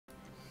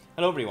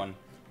Hello everyone,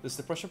 this is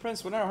the Prussian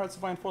Prince with our Hearts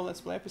of Iron 4 Let's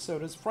Play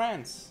episode is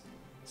France.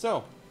 So,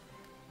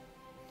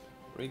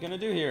 what are we gonna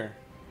do here?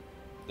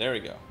 There we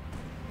go.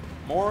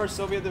 More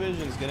Soviet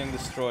divisions getting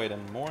destroyed,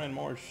 and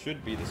more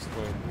should be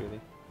destroyed,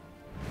 really.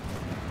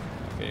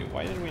 Okay,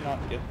 why did we not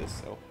get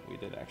this? Oh, we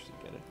did actually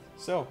get it.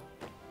 So,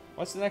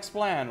 what's the next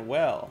plan?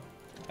 Well,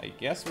 I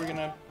guess we're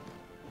gonna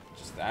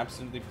just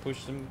absolutely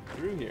push them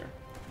through here.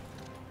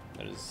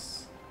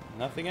 There's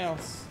nothing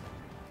else.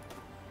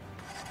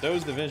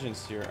 Those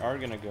divisions here are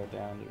gonna go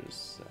down.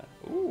 There's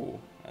ooh,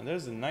 and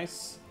there's a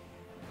nice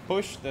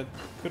push that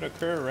could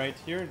occur right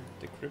here.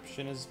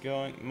 Decryption is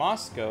going.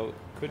 Moscow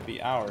could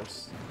be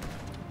ours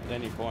at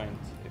any point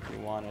if we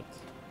want it.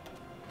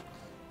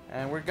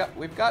 And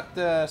we've got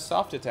the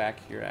soft attack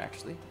here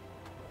actually.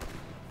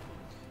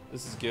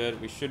 This is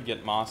good. We should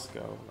get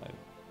Moscow. Like,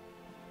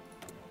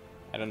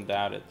 I don't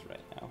doubt it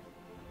right now.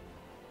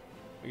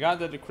 We got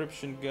the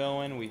decryption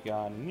going, we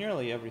got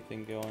nearly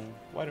everything going.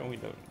 Why don't we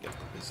get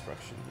the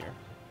destruction here?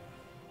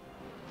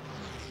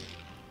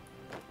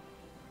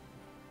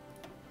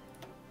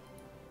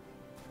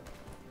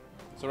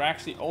 So we're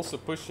actually also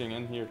pushing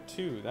in here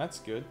too, that's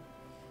good.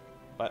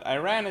 But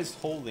Iran is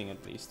holding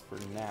at least for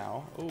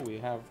now. Oh, we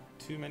have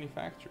too many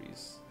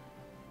factories.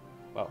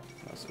 Well,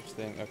 no such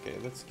thing. Okay,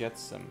 let's get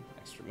some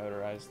extra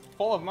motorized.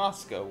 Fall of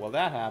Moscow, well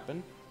that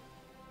happened.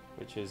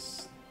 Which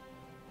is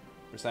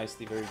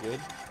precisely very good.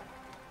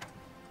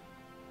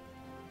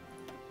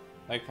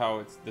 Like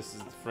how this is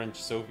the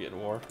French-Soviet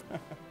war.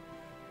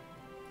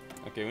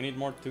 Okay, we need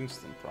more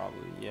tungsten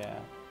probably, yeah.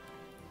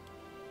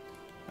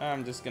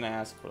 I'm just gonna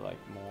ask for like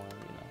more,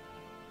 you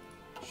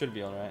know. Should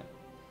be alright.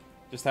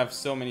 Just have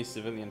so many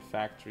civilian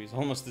factories,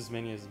 almost as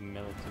many as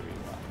military.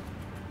 Wow.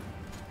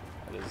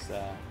 That is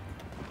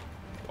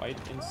quite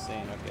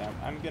insane. Okay,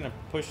 I'm gonna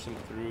push them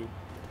through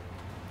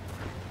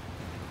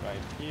right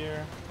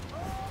here.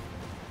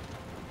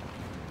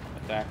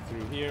 Attack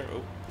through here.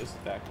 Oh, this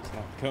attack is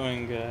not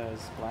going as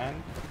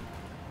planned.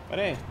 But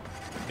hey,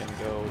 we can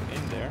go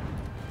in there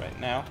right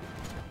now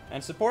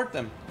and support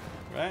them,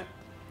 right?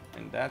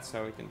 And that's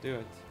how we can do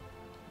it.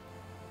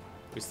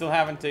 We still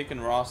haven't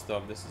taken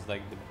Rostov. This is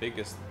like the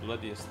biggest,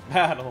 bloodiest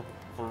battle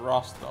for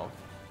Rostov.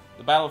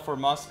 The battle for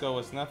Moscow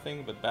was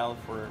nothing, but battle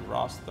for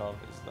Rostov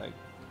is like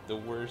the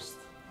worst.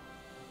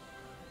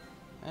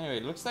 Anyway,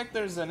 it looks like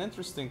there's an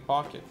interesting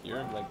pocket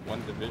here, like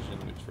one division,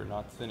 which we're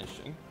not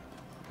finishing.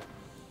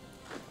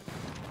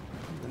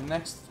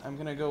 Next, I'm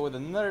gonna go with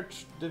another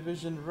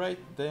division right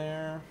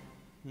there.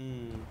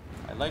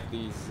 I like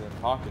these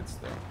pockets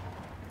though.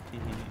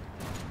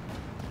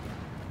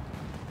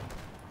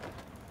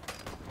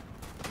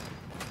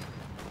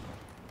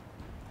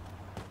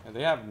 And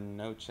they have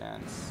no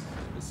chance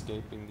of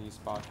escaping these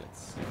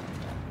pockets.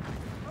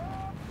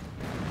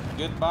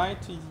 Goodbye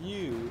to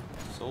you,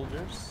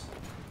 soldiers.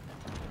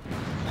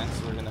 And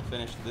so we're gonna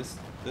finish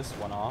this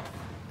one off.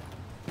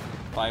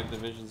 5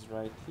 divisions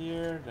right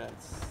here.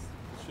 That's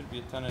should be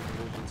a ton of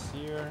divisions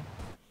here.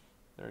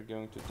 They're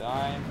going to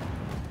die.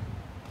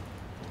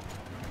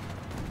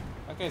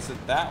 Okay, so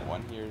that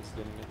one here is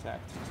getting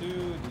attacked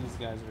too. These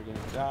guys are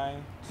gonna die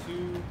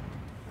too.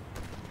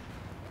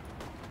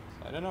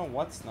 So I don't know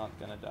what's not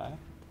gonna die.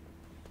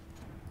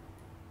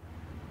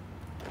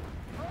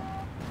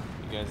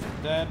 You guys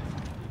are dead.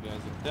 You guys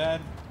are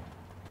dead.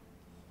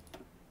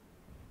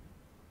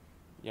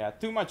 Yeah,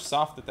 too much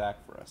soft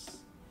attack for us.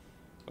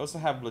 We also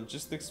have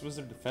logistics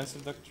wizard,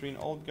 defensive doctrine,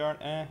 old guard,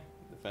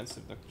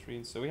 defensive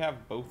doctrine, so we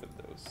have both of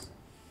those.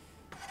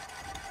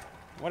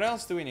 What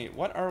else do we need?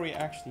 What are we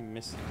actually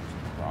missing?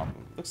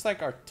 Problem. Looks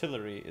like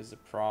artillery is a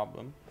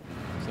problem,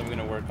 so I'm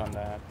gonna work on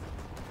that.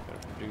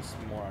 Gotta produce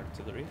more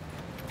artillery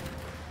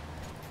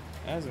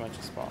as much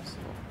as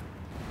possible.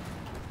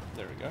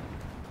 There we go.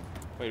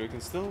 Wait, we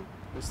still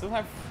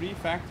have 3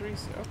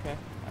 factories? Okay,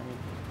 I mean,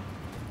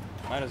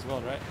 might as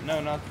well, right? No,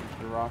 not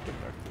the rocket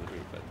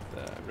artillery, but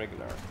the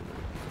regular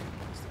artillery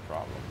is the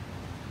problem.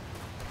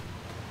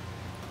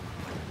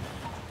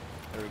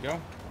 There we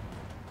go.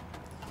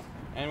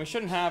 And we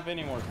shouldn't have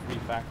any more 3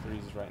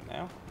 factories right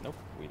now. Nope,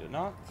 we do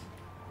not.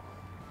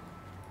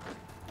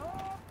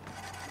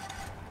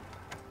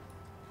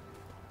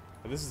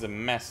 But this is a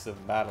mess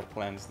of battle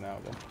plans now,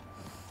 though.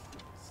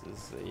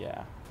 This is,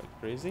 yeah, quite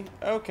crazy.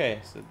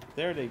 Okay, so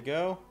there they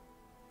go.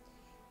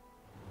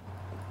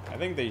 I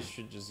think they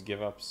should just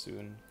give up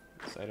soon,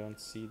 because I don't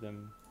see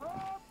them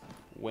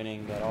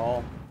winning at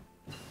all.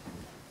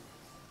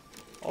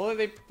 Although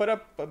they put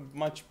up a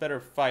much better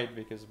fight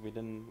because we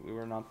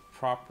were not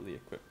properly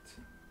equipped.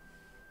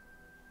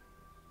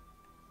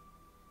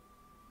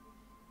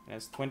 And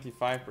it's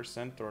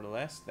 25% or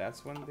less,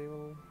 that's when they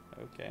will,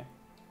 okay.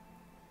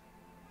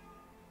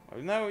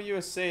 Well, now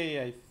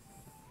USA,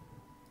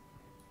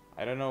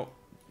 I don't know,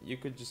 you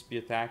could just be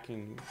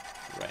attacking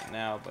right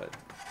now, but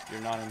you're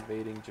not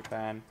invading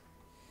Japan.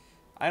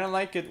 I don't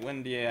like it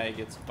when the AI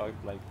gets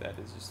bugged like that,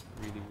 it's just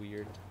really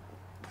weird.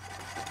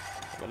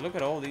 But look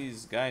at all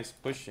these guys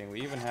pushing.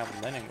 We even have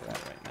Leningrad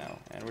right now.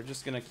 And we're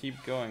just gonna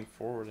keep going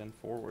forward and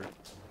forward.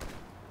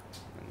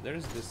 And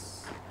there's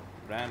this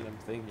random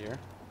thing here.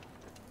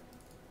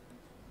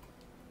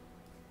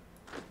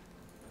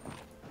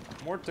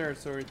 More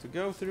territory to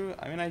go through.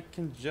 I mean, I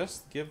can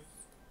just give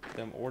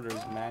them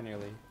orders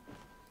manually.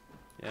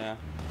 Yeah,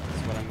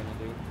 that's what I'm gonna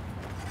do.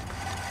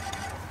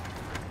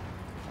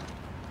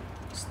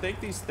 Just take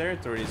these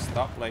territories,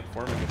 stop like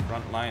forming a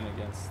front line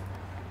against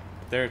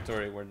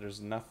territory where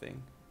there's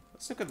nothing.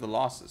 Let's look at the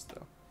losses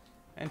though.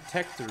 And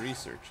tech to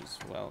research as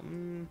well.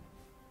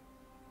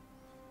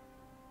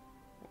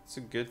 What's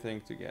a good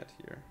thing to get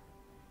here?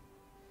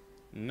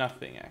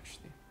 Nothing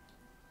actually.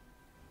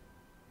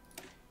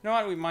 You know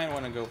what, we might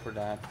want to go for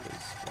that,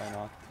 because why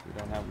not? We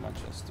don't have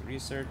much else to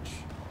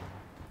research.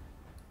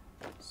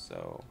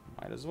 So,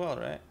 might as well,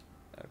 right?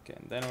 Okay,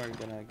 and then we're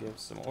gonna give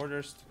some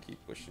orders to keep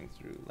pushing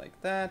through like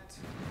that.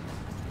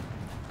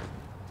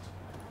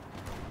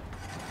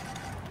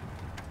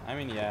 I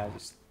mean, yeah,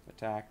 just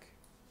attack.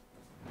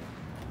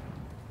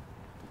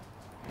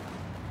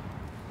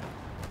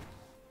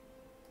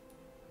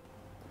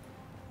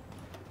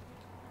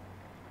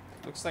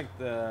 Looks like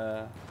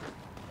the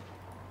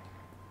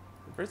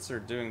Brits are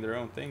doing their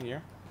own thing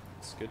here.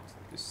 It's good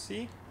to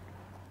see.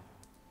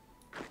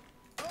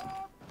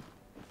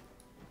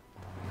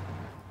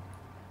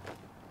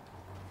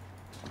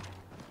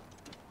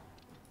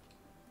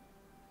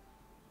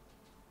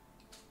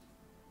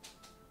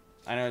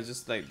 I know, it's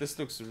just like, this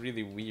looks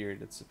really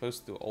weird. It's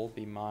supposed to all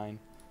be mine.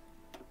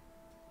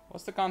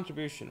 What's the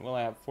contribution? Well,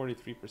 I have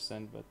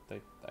 43%, but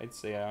I'd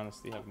say I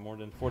honestly have more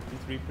than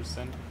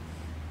 43%.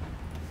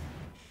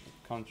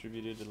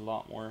 Contributed a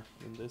lot more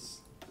than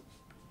this.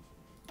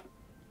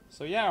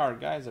 So yeah, our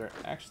guys are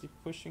actually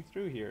pushing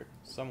through here,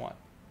 somewhat.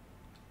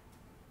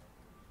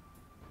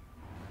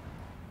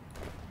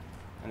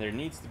 And there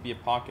needs to be a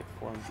pocket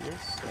formed here,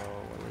 so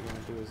what we're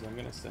gonna do is I'm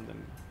gonna send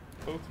them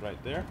both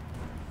right there.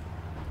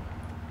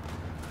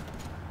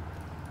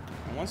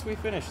 And once we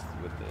finish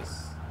with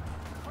this,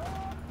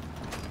 oh,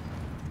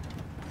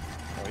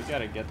 we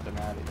gotta get them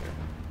out of here.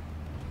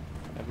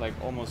 I have like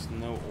almost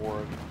no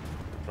orb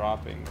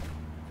dropping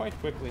quite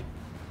quickly.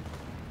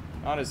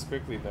 Not as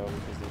quickly though,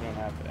 because they don't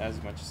have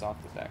as much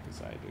soft attack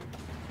as I do.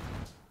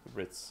 The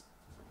Brits.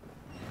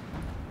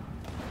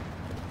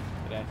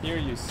 But here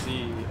you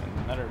see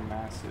another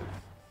massive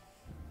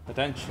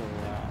potential,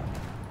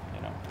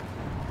 you know,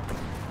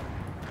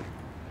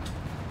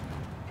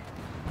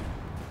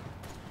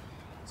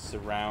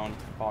 surround,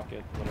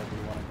 pocket, whatever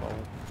you want to call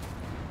it.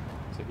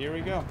 So here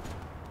we go.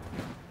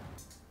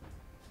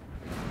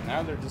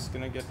 Now they're just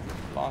gonna get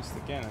lost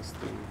again as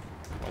to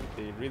what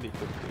they really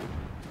could do.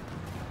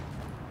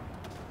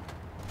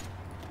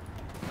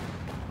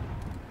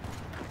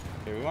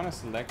 Okay, we want to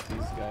select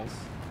these guys.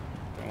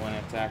 We want to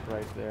attack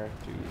right there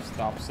to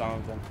stop some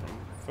of them from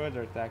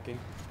further attacking.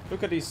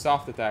 Look at these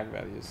soft attack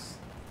values.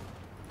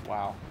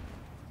 Wow.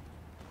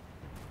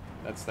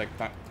 That's like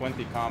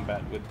 20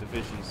 combat with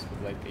divisions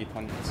with like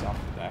 800 soft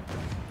attack.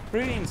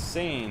 Pretty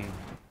insane,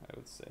 I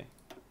would say.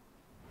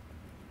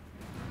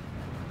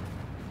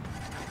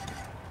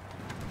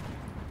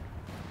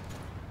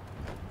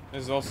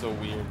 There's also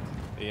weird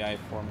AI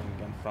forming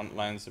again front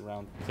lines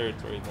around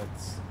territory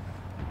that's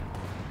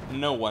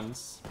no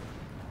one's.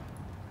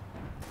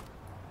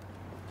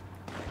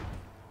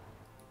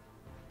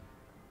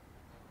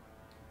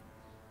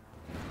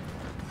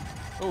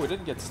 Oh, it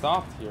did get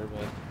stopped here,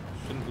 but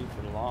shouldn't be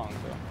for long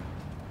though.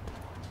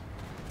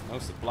 No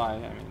supply, I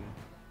mean,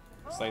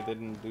 looks like they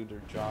didn't do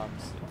their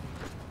jobs. So.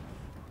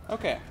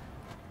 Okay.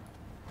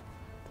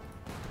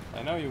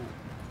 I know you.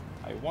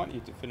 I want you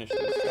to finish these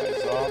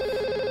guys off.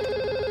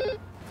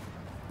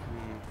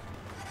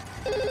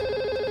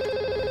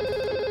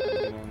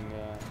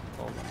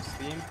 Golden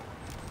steam.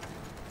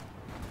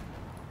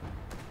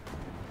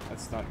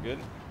 That's not good.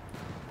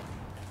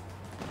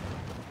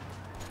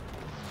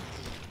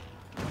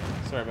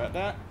 Sorry about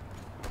that.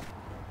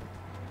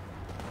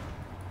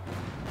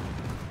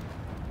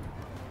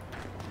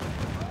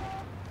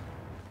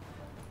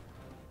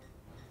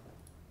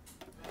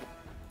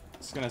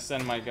 Just gonna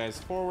send my guys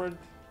forward.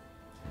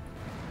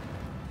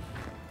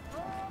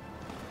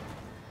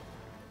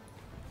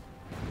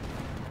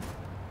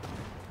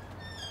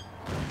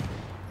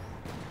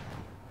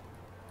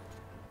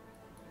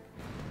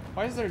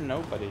 Why is there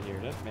nobody here?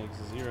 That makes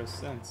 0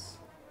 sense.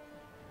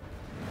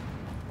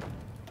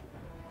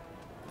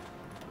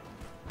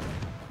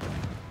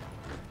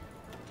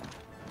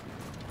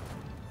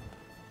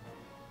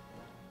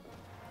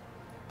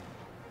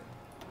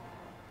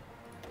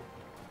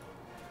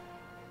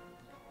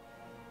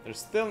 They're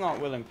still not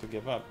willing to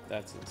give up.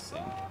 That's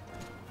insane.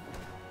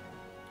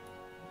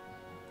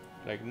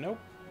 Like, nope.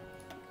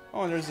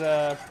 Oh, and there's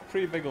a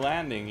pretty big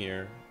landing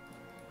here.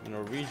 The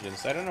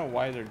Norwegians. I don't know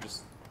why they're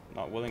just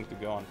not willing to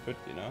go on foot,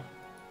 you know?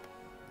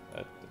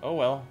 But, oh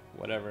well,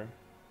 whatever.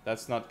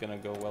 That's not gonna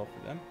go well for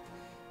them.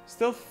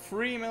 Still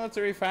free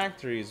military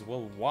factories.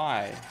 Well,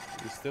 why?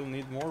 We still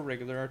need more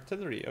regular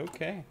artillery.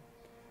 Okay.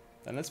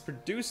 Then let's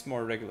produce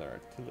more regular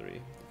artillery.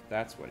 If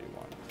that's what you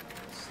want.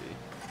 Let's see.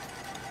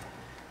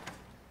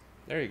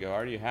 There you go.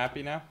 Are you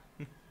happy now?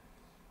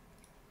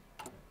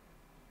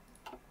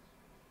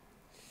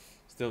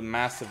 Still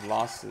massive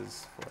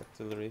losses for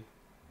artillery.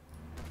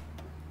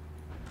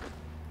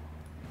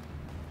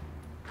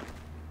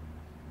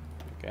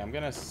 Okay, I'm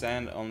gonna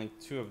send only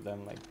 2 of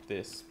them like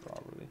this,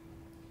 probably.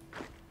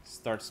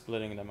 Start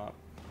splitting them up.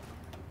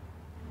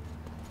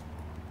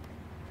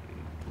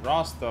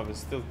 Rostov is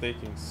still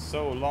taking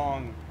so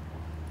long.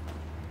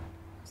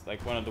 It's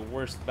like one of the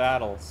worst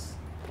battles.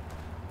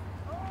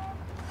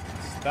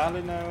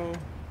 Stalino,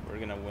 we're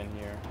gonna win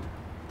here.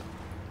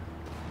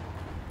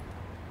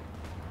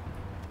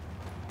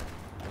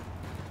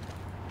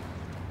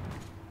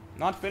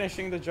 Not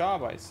finishing the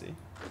job, I see.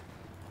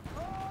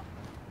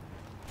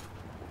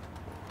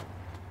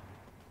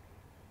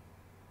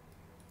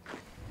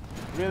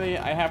 Really,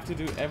 I have to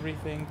do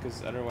everything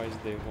because otherwise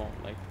they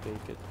won't like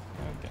take it.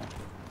 Okay.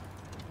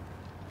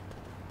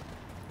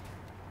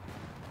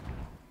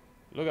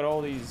 Look at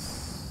all these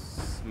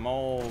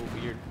small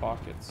weird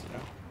pockets, you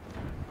know.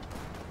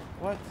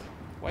 What?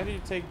 Why did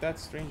you take that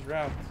strange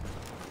route?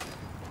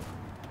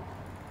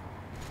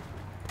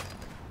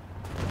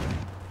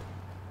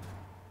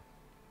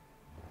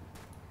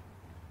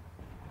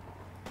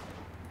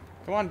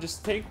 Come on,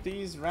 just take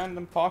these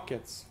random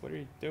pockets. What are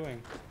you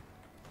doing?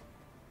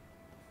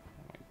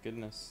 Oh my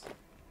goodness.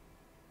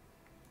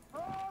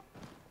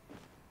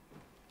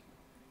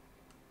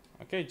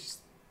 Okay,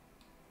 just...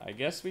 I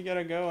guess we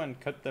gotta go and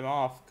cut them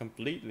off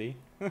completely.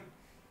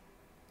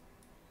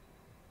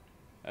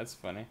 That's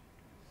funny.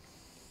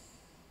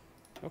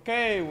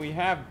 Okay, we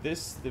have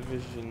this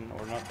division,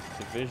 or not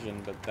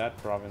division, but that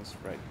province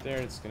right there.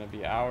 It's gonna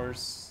be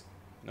ours.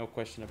 No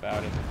question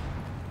about it.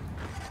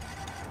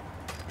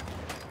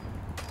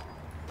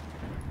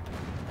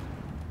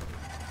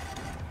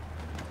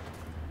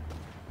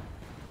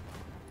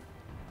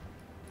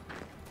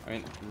 I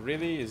mean,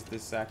 really, is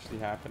this actually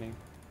happening?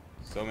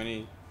 So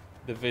many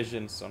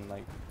divisions on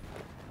like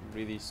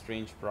really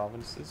strange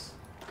provinces.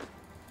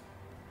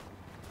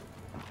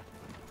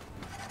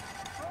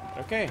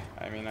 Okay,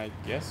 I mean, I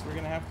guess we're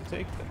gonna have to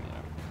take them, you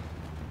know.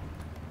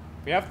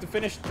 We have to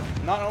finish,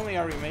 not only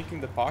are we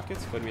making the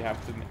pockets, but we have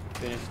to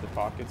finish the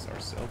pockets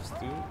ourselves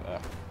too.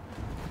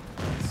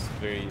 It's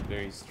very,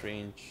 very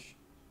strange.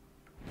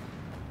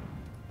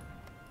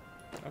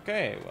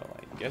 Okay, well,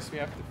 I guess we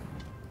have to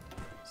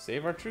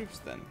save our troops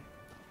then.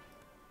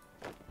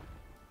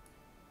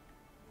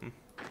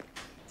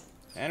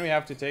 And we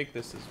have to take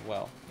this as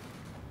well.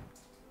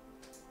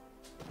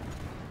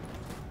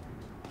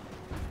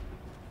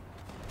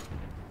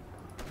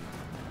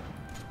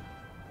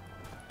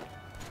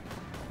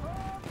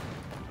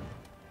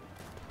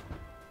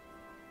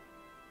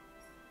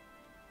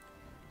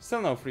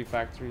 Still no free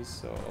factories,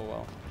 so oh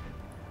well.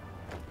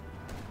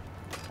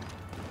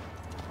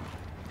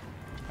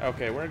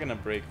 Okay, we're gonna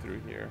break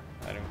through here.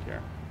 I don't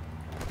care.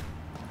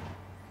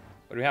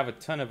 But we have a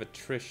ton of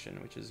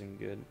attrition, which isn't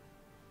good.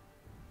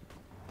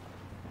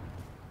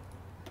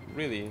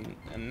 Really,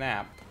 a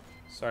nap.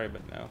 Sorry,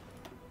 but no.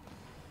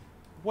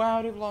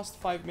 Wow, they've lost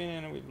 5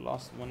 million and we've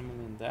lost 1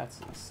 million. That's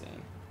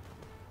insane.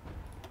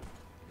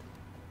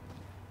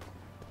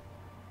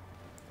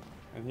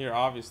 And here,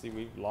 obviously,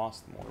 we've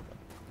lost more, but...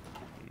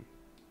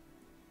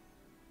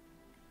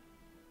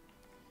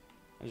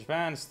 And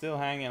Japan's still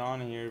hanging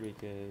on here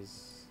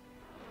because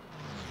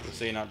they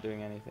say not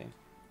doing anything.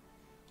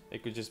 They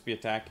could just be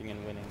attacking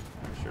and winning,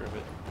 I'm sure of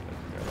it. But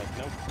they're like,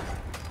 nope.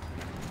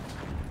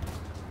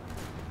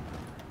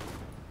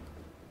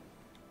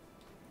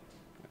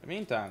 In the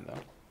meantime,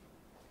 though,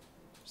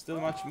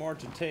 still much more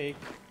to take.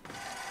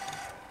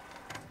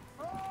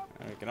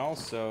 And we can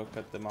also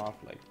cut them off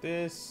like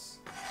this.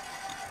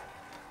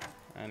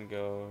 And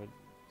go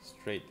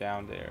straight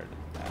down there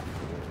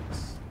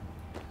afterwards.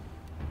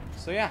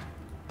 So yeah.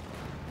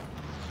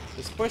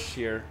 This push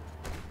here,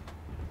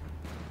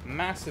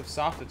 massive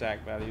soft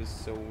attack values,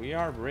 so we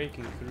are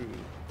breaking through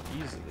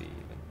easily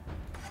even,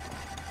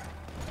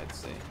 I'd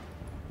say.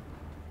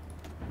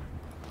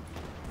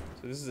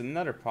 So this is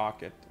another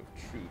pocket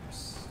of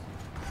troops.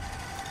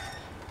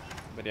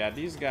 But yeah,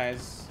 these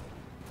guys,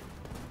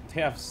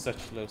 they have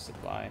such low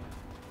supply.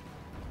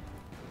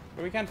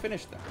 But we can't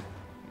finish them.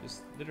 We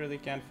just literally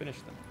can't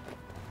finish them.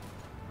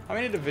 How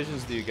many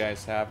divisions do you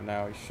guys have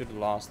now? You should have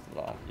lost a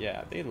lot.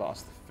 Yeah, they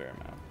lost a fair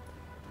amount.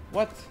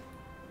 What?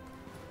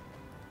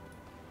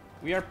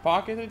 We are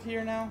pocketed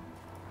here now?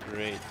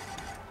 Great.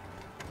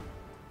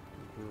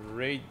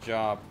 Great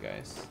job,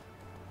 guys.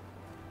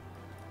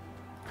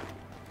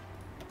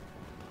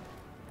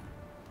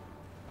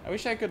 I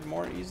wish I could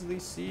more easily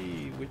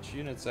see which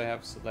units I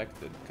have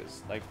selected,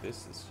 because like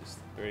this is just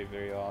very,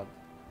 very odd.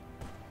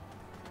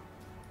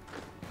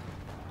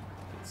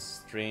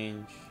 It's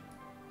strange.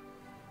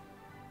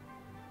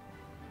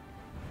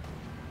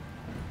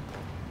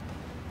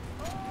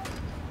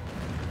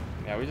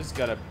 Yeah, we just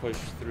gotta push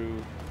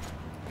through.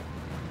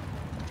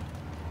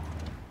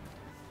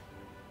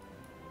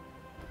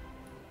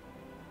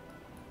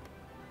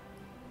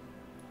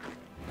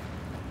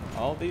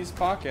 All these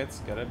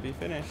pockets gotta be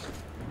finished.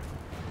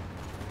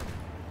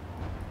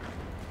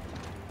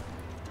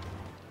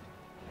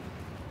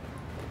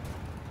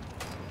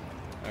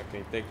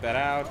 Okay, take that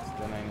out.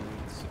 Then I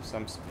need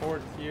some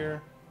support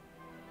here.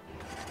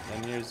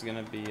 Then here's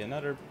gonna be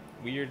another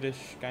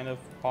weirdish kind of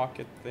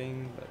pocket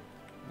thing, but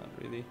not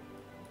really.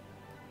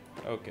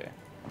 Okay.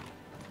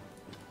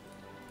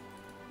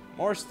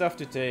 More stuff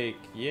to take.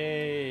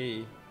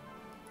 Yay!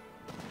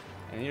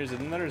 And here's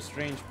another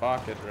strange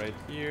pocket right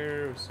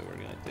here. So we're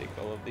gonna take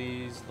all of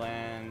these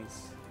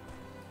lands.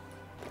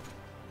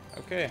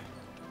 Okay.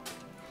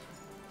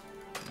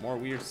 More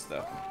weird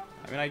stuff.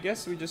 I mean, I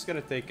guess we just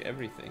gotta take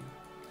everything.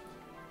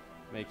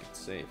 Make it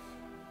safe.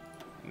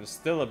 And there's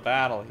still a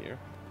battle here.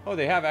 Oh,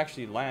 they have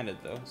actually landed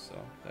though, so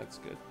that's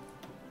good.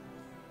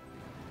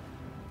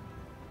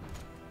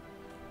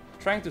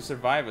 Trying to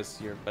survive us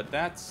here, but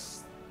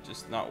that's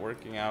just not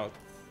working out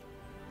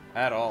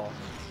at all.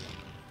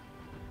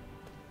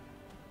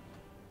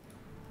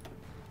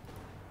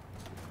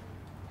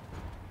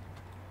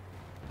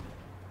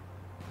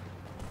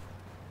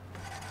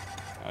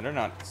 No, they're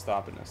not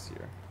stopping us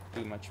here.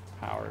 Too much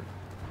power.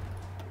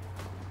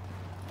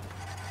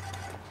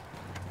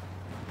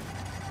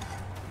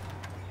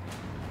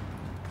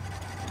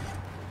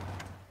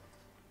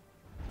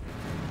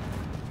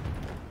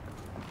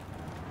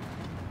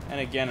 And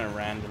again, a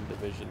random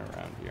division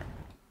around here.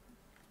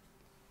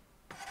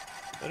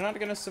 They're not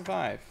gonna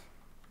survive.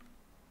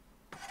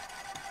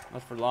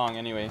 Not for long,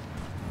 anyway.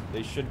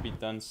 They should be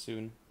done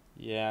soon.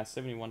 Yeah,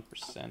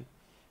 71%.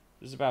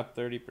 There's about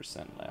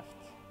 30% left.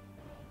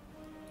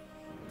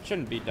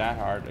 Shouldn't be that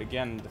hard.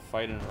 Again, the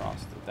fight in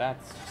roster.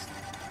 That's just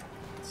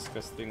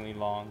disgustingly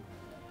long.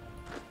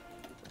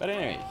 But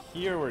anyway,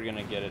 here we're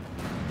gonna get it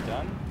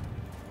done.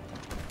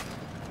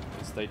 At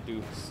least I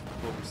do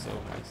hope so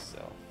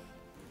myself.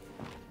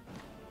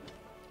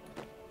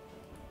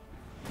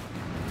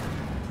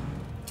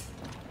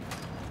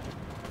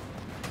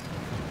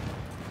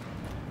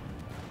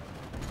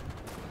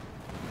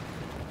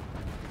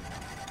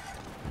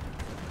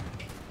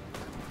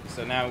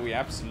 So now we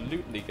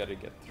absolutely gotta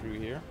get through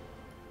here.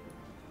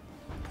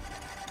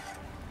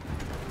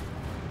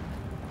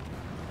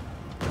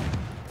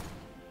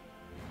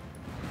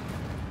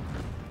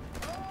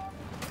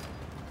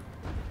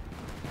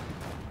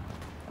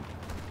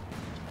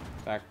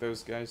 Back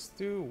those guys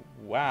too.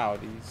 Wow,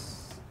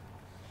 these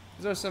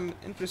are some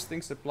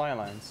interesting supply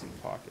lines in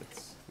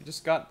pockets. We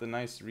just got the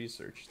nice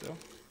research though.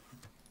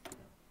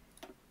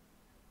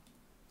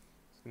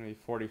 It's gonna be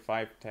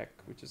 45 tech,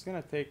 which is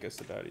gonna take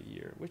us about a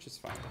year, which is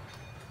fine.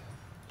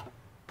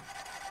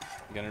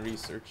 I'm gonna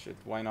research it.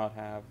 Why not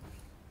have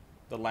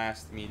the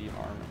last medium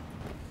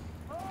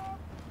armor?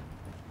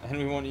 And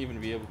we won't even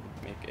be able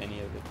to make any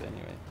of it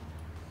anyway,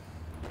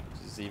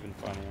 which is even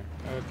funnier.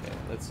 Okay,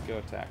 let's go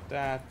attack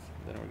that.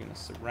 Then we're gonna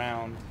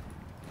surround.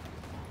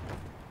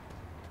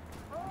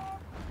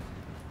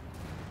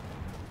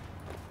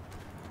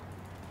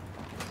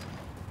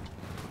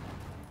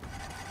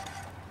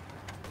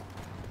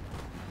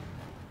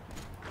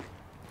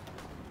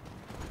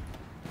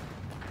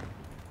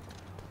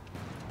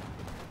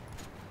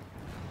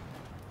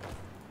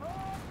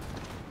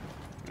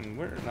 And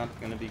we're not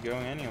gonna be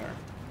going anywhere.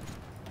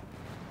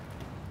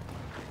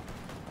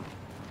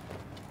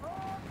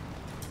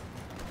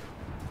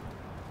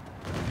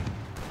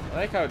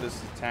 I like how this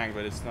is tanked,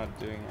 but it's not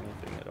doing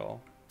anything at all.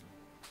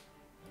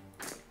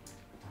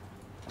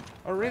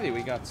 Oh really,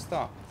 we got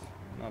stopped.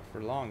 Not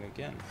for long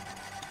again.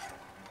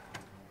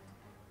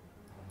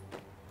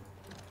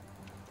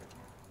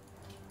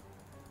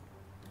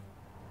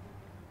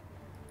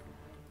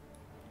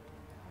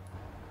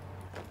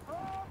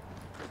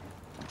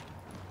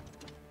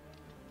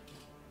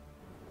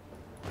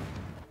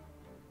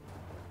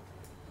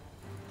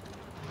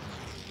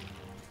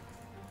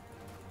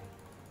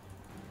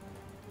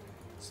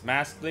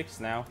 Mass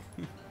clicks now.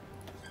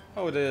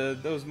 Oh,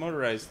 those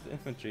motorized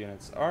infantry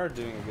units are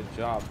doing a good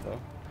job though,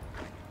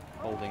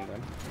 holding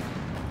them.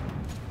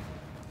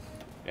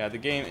 Yeah, the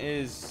game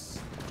is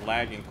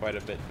lagging quite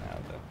a bit now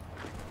though.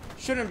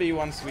 Shouldn't be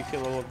once we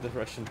kill all of the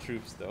Russian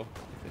troops though,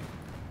 I think.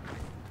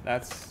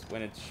 That's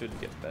when it should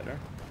get better.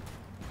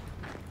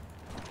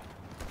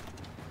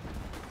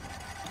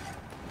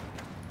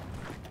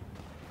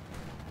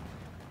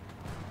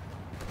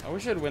 Oh, we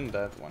should win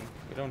that one.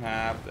 We don't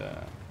have the...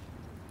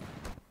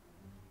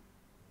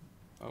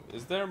 Oh,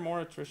 is there more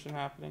attrition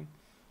happening?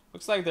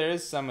 Looks like there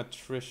is some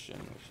attrition,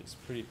 which is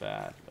pretty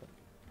bad.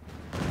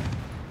 But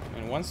I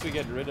mean, once we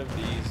get rid of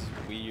these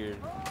weird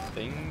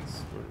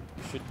things,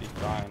 we should be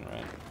fine,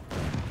 right?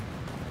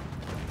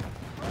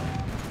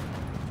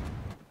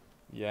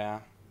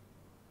 Yeah.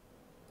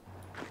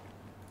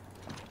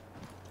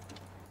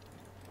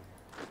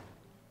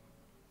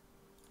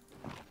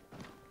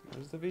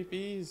 Where's the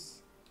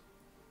VPs?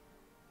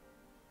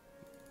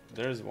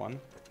 There's one.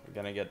 We're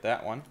gonna get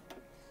that one.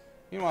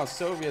 Meanwhile,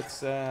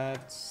 Soviets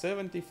at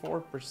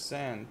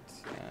 74%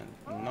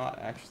 and not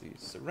actually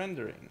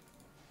surrendering.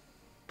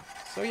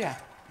 So yeah,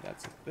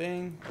 that's a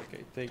thing.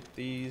 Okay, take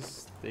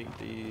these, take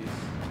these.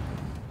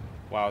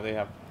 Wow, they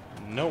have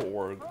no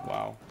org.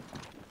 Wow,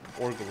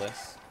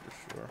 orgless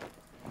for sure.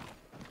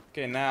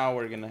 Okay, now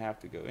we're gonna have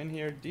to go in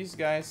here. These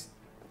guys,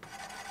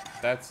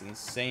 that's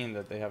insane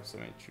that they have so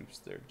many troops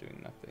there doing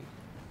nothing.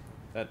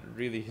 That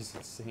really is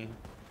insane.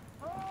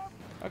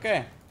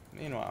 Okay,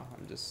 meanwhile,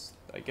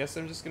 I guess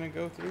I'm just gonna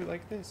go through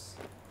like this.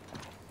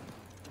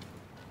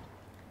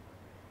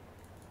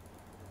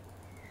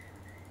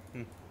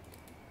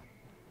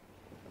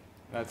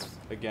 That's,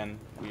 again,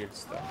 weird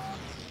stuff.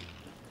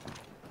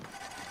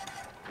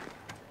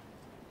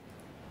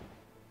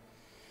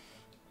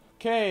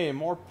 Okay,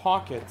 more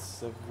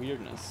pockets of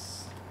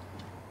weirdness.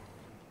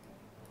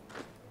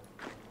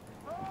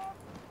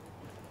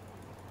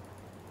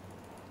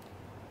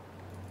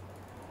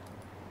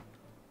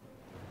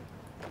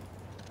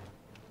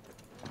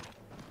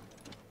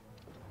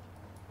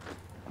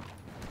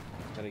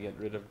 Gotta get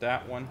rid of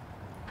that one.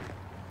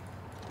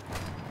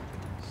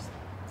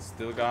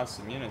 Still got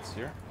some units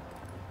here.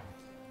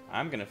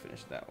 I'm gonna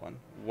finish that one.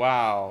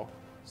 Wow.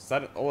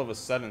 All of a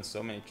sudden,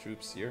 so many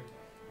troops here.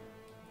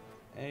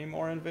 Any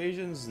more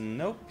invasions?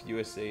 Nope.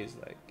 USA is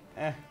like,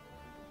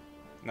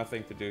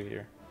 nothing to do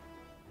here.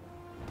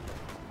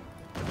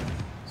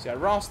 So yeah,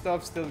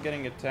 Rostov still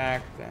getting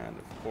attacked, and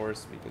of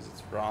course, because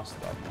it's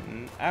Rostov,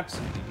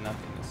 absolutely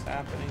nothing is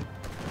happening.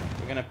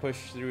 We're gonna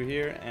push through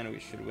here, and we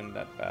should win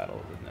that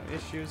battle with no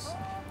issues.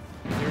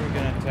 Here we're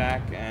gonna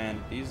attack, and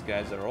these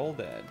guys are all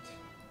dead.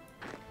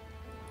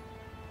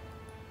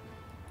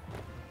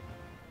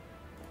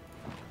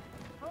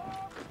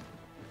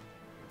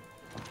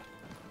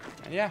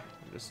 And yeah,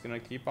 we're just gonna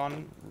keep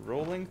on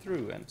rolling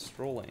through and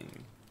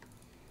strolling.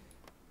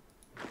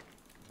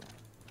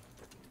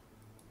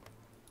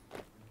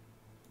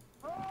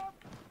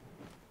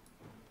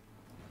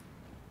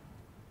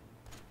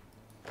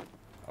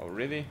 Oh,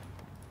 really?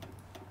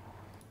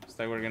 Looks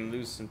like we're gonna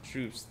lose some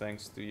troops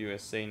thanks to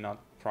USA not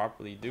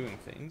properly doing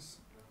things.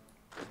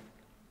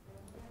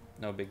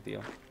 No big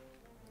deal.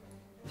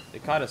 They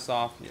cut us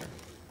off here.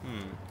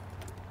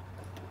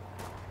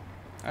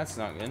 That's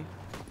not good.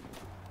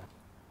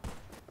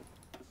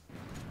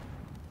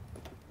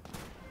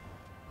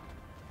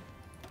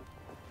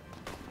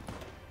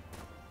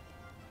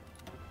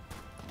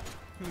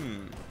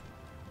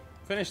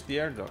 Finished the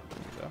air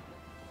docking though.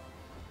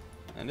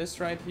 And this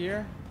right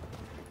here.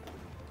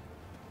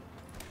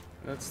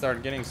 Let's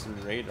start getting some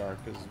radar,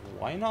 because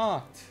why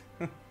not?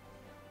 I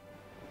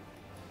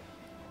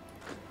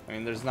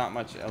mean, there's not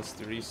much else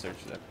to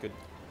research that could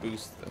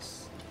boost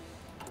us.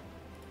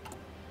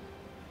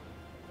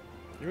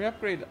 Did we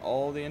upgrade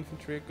all the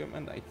infantry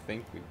equipment? I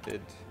think we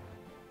did.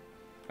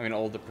 I mean,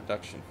 all the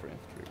production for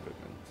infantry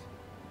equipment.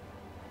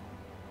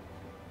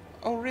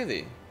 Oh,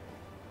 really?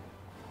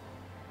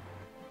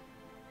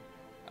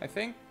 I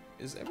think,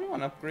 is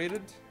everyone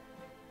upgraded?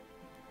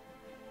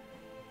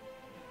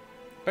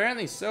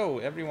 Apparently so,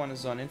 everyone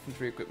is on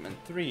infantry equipment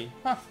 3.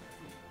 Huh.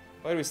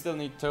 But we still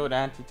need towed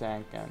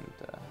anti-tank and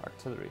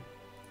artillery.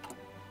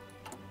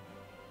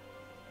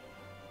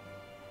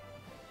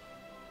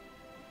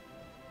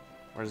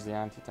 Where's the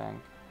anti-tank?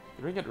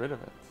 Did we get rid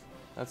of it?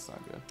 That's not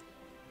good.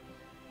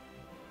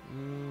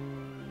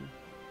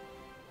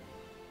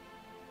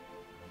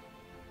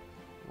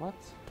 What?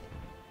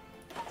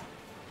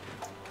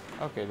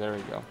 Okay, there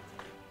we go.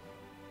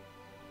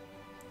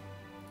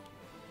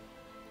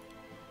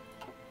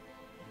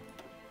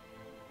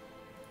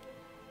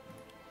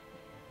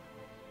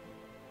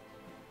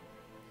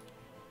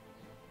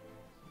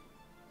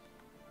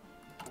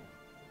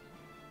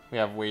 We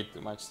have way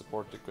too much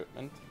support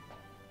equipment.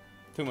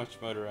 Too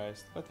much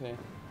motorized, but hey,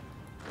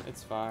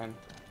 it's fine.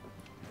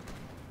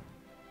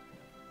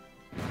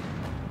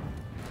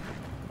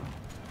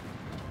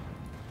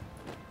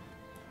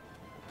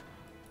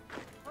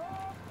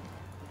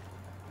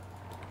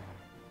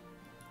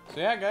 So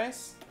yeah,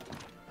 guys,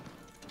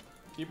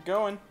 keep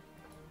going.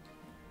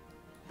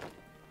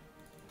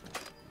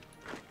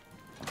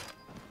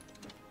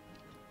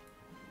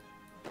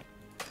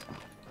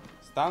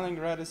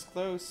 Stalingrad is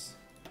close.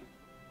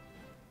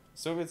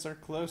 Soviets are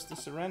close to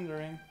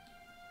surrendering.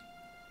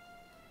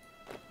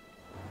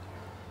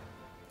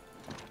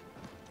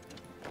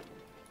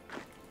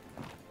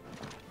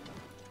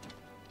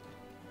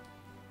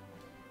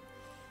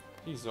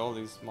 Jeez, all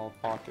these small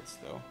pockets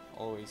though,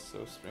 always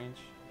so strange.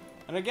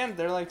 And again,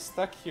 they're like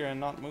stuck here and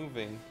not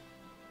moving.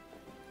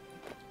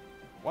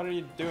 What are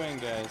you doing,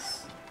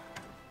 guys?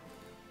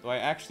 Do I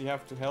actually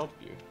have to help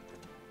you?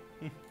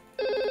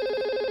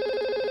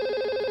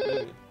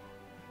 Really?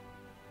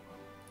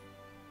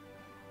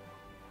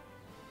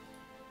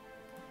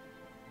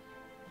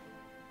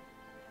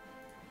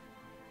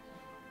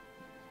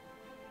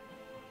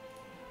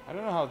 I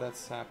don't know how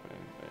that's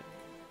happening, but...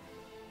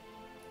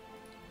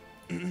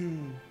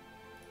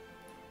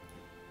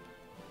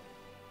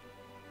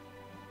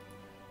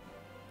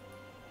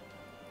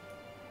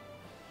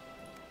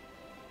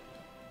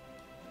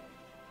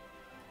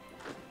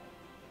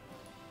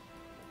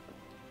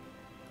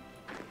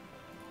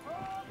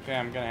 Okay,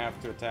 I'm gonna have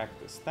to attack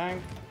this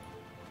tank.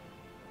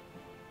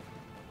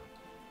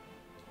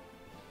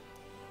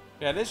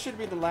 Yeah, this should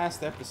be the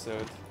last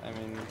episode. I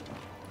mean,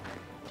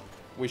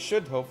 we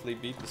should hopefully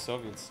beat the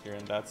Soviets here,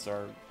 and that's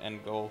our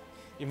end goal.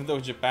 Even though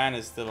Japan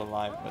is still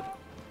alive, but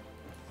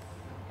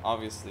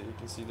obviously you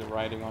can see the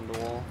writing on the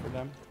wall for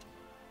them.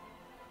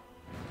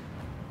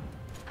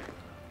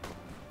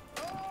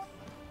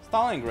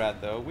 Stalingrad,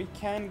 though, we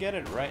can get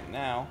it right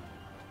now.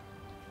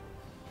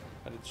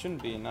 But it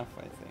shouldn't be enough,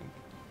 I think.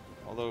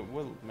 Although it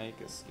will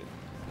make us get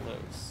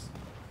close.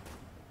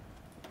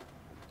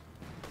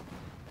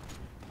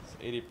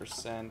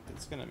 80%.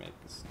 It's gonna make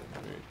us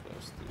get very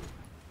close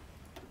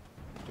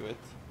to it.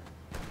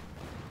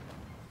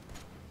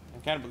 I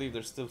can't believe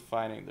they're still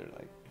fighting. They're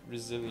like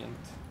resilient.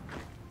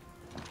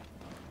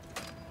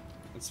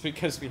 It's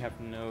because we have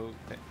no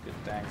good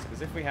tanks.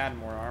 Because if we had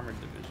more armored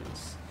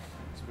divisions,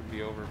 this would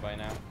be over by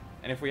now.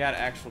 And if we had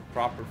actual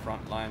proper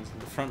front lines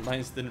and the front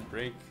lines didn't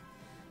break,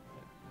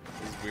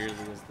 as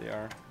weirdly as they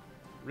are.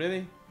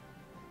 Really?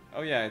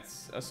 Oh yeah,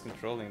 it's us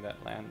controlling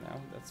that land now.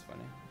 That's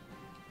funny.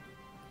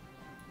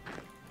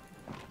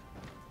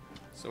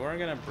 So we're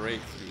gonna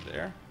break through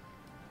there.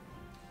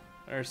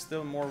 There are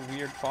still more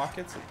weird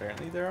pockets.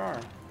 Apparently there are.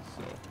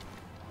 So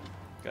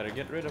gotta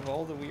get rid of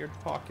all the weird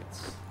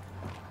pockets.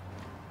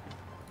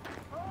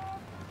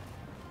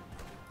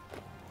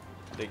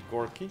 Take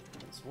Gorky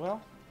as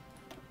well.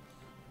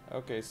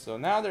 Okay, so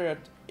now they're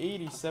at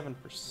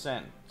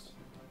 87%.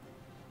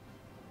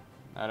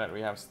 Now that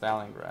we have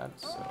Stalingrad,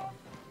 so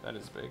that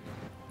is big.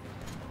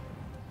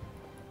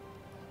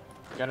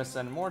 Gotta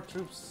send more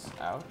troops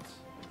out.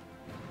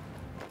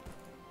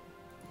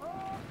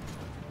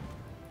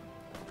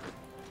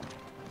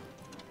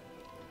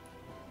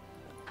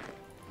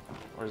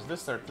 Where's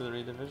this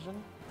artillery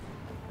division?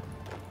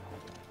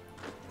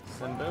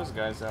 Send those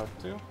guys out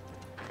too.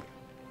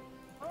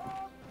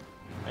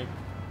 Hey,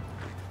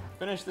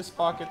 finish this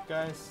pocket,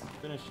 guys.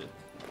 Finish it.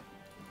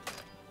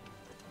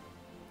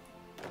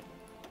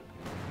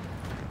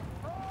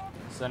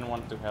 Send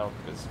one to help,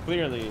 because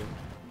clearly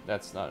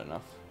that's not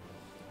enough.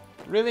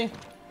 Really?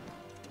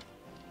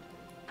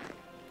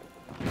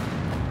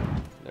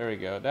 There we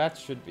go. That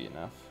should be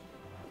enough.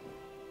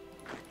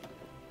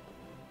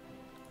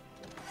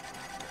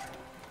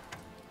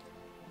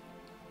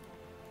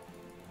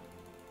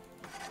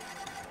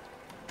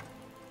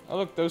 Oh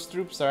look, those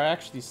troops are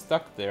actually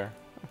stuck there.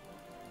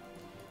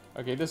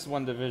 Okay, this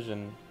one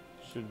division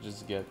should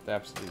just get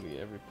absolutely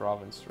every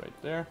province right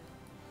there.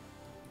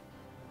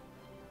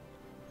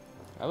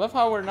 I love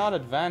how we're not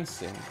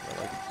advancing.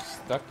 We're like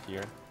stuck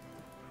here.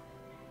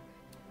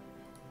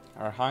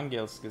 Our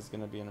Hangelsk is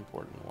gonna be an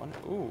important one.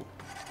 Ooh.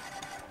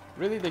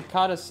 Really? They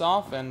cut us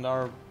off and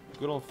our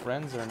good old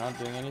friends are not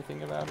doing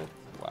anything about it?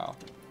 Wow.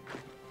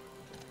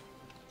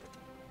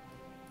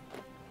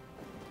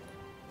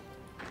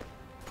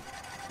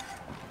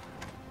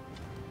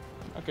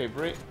 Okay,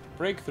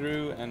 break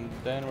through, and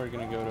then we're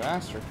gonna go to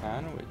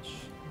Astrakhan, which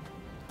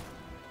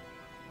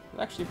is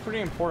actually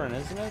pretty important,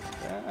 isn't it?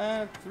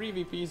 3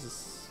 VPs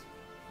is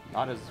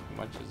not as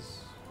much as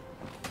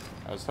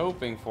I was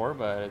hoping for,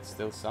 but it's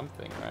still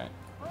something, right?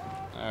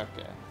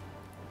 Okay.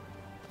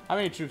 How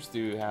many troops do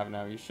you have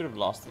now? You should have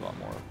lost a lot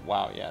more.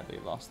 Wow, yeah, they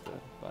lost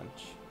a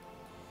bunch,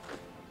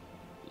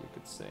 you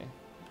could say.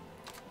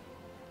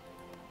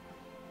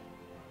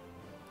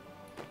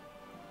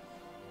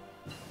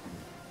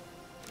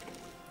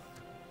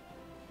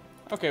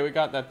 Okay, we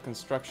got that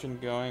construction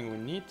going. We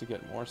need to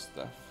get more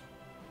stuff.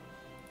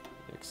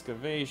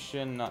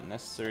 Excavation, not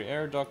necessary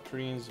air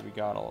doctrines. We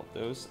got all of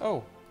those.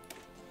 Oh!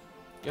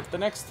 Get the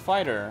next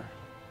fighter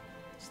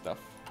stuff.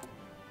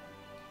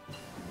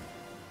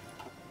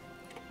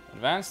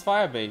 Advanced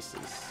fire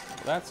bases.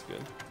 Well, that's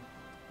good.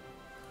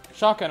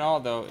 Shock and all,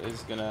 though,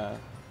 is gonna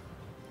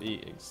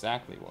be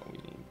exactly what we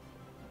need.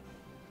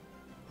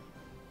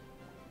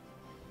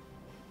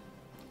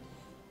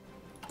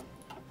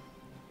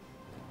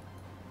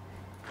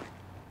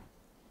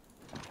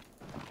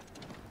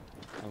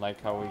 I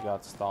like how we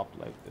got stopped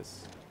like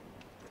this.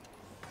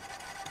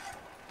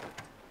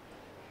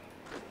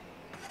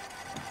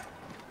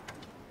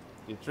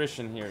 The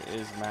attrition here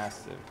is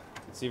massive.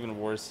 It's even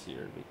worse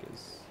here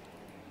because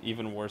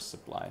even worse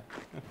supply.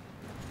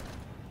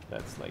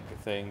 That's like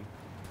a thing.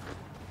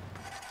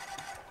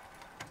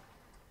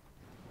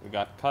 We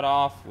got cut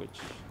off, which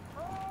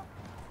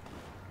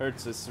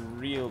hurts us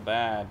real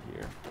bad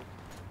here.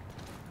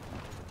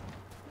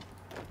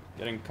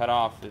 Getting cut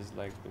off is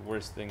like the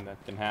worst thing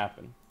that can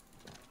happen.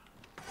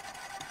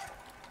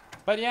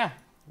 But yeah,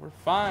 we're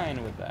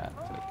fine with that.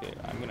 Okay,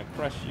 I'm gonna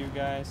crush you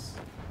guys.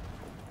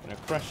 Gonna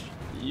crush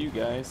you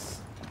guys.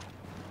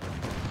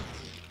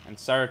 And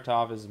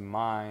Saratov is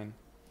mine.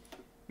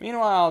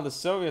 Meanwhile, the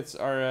Soviets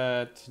are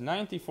at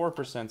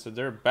 94%, so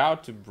they're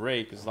about to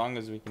break as long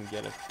as we can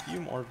get a few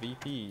more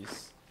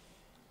VPs.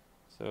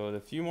 So the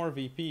few more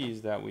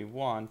VPs that we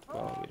want,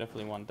 well, we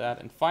definitely want that.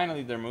 And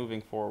finally, they're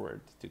moving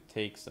forward to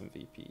take some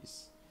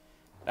VPs.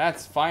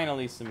 That's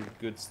finally some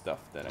good stuff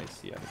that I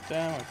see out of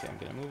them. Okay, I'm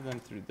gonna move them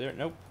through there.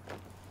 Nope.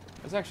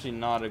 That's actually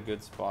not a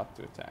good spot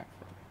to attack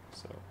from.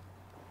 So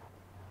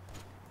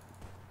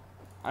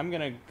I'm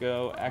gonna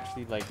go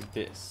actually like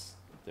this.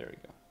 There we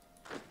go.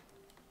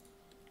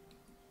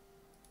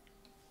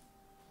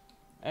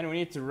 And we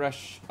need to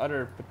rush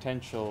other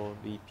potential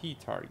VP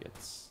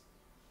targets.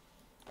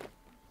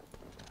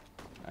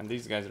 And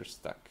these guys are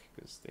stuck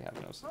because they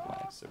have no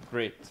supply. So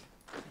great.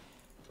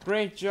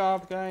 Great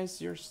job,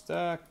 guys. You're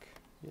stuck.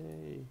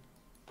 Yay.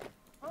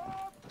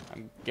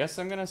 I guess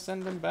I'm gonna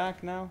send them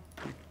back now.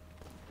 I'm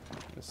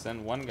gonna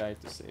send one guy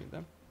to save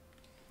them.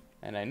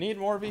 And I need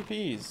more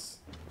VPs.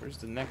 Where's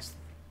the next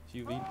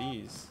few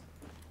VPs?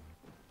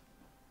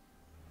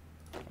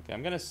 Okay,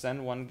 I'm gonna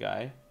send one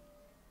guy.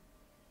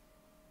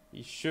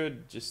 He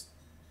should just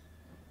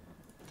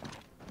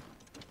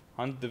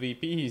hunt the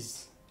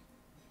VPs.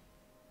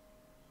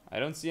 I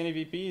don't see any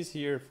VPs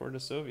here for the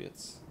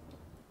Soviets.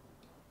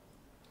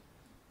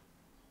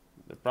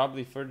 They're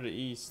probably further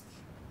east.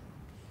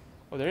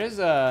 Oh, there is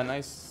a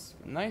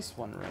nice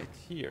one right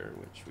here,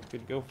 which we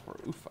could go for.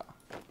 Ufa.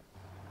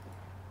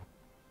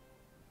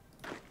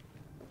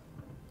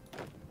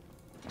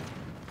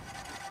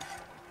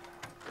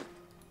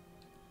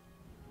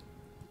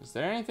 Is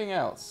there anything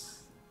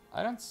else?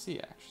 I don't see,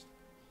 actually.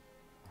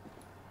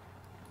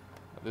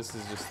 But this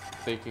is just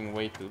taking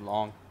way too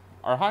long.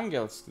 Our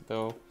Hangels,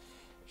 though,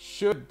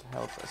 should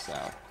help us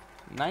out.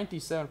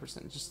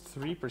 97%, just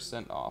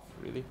 3% off,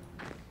 really?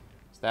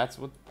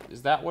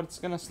 Is that what's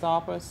gonna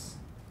stop us?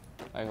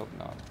 I hope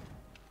not.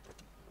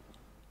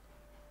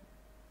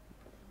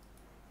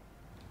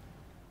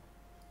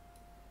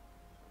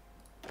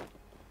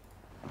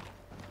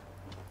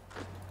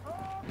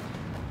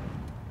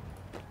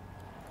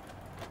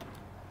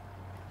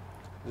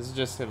 This is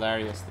just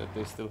hilarious that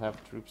they still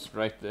have troops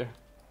right there.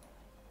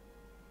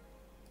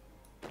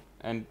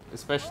 And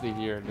especially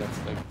here,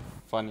 that's like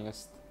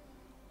funniest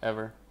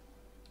ever.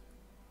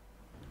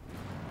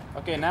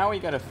 Okay, now we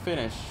gotta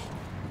finish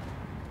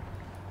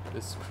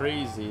this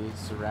crazy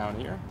surround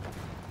here.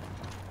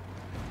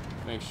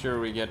 Make sure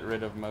we get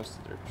rid of most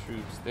of their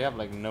troops. They have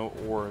like no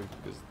ore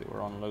because they were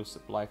on low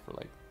supply for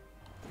like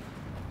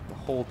the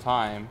whole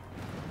time.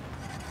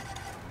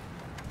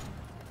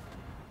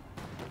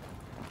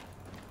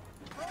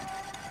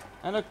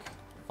 And look,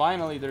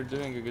 finally they're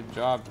doing a good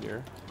job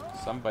here.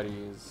 Somebody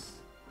is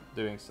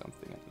doing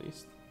something at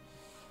least.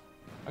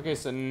 Okay,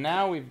 so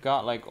now we've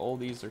got like all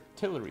these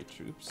artillery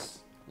troops.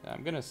 Yeah,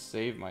 I'm gonna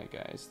save my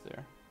guys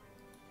there.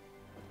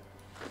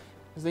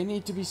 Because they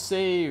need to be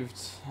saved.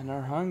 And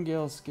our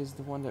Hangelsk is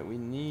the one that we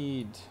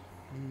need.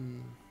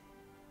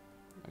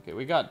 Okay,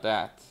 we got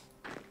that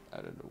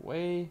out of the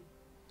way.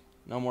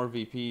 No more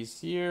VPs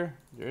here.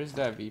 There is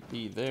that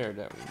VP there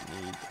that we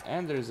need.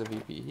 And there's a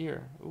VP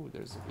here. Ooh,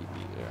 there's a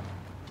VP there.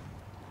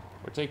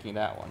 We're taking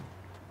that one.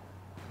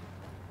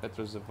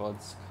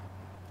 Petrozavodsk.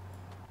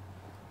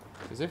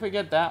 Because if we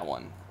get that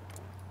one,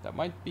 that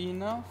might be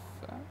enough.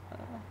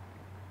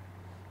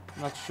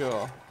 I'm not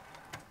sure.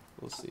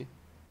 We'll see.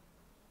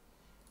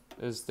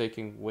 This is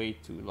taking way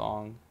too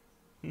long.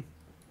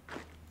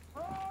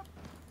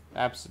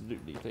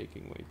 Absolutely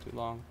taking way too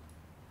long.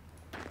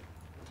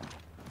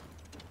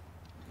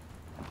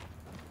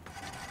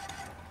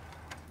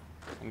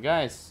 And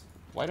guys,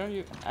 why don't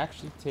you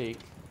actually take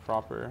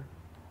proper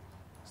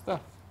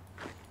stuff?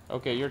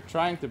 Okay, you're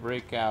trying to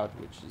break out,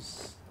 which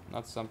is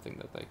not something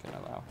that I can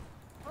allow.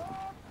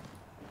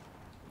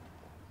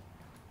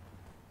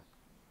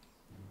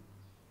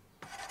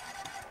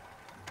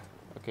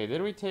 Okay,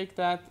 did we take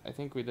that? I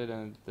think we did,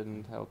 and it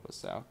didn't help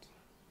us out.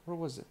 Where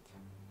was it?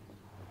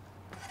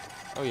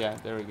 Oh yeah,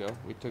 there we go.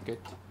 We took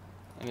it,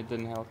 and it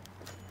didn't help.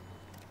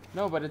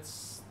 No, but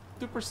it's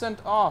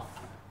 2% off.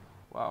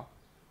 Wow.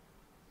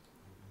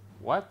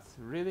 What?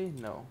 Really?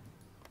 No.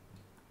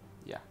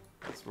 Yeah,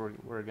 that's where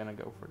we're gonna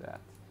go for that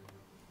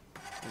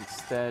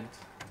instead.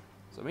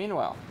 So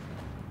meanwhile,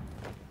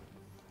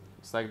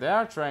 looks like they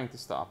are trying to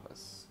stop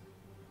us,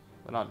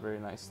 but not very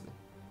nicely.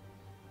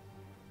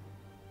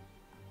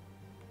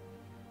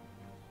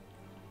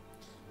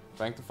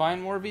 Trying to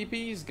find more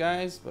VPs,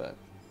 guys, but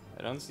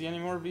I don't see any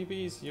more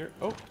VPs here.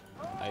 Oh,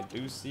 I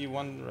do see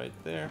one right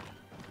there.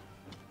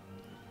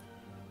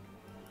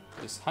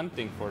 Just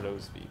hunting for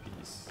those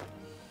VPs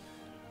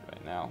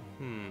right now.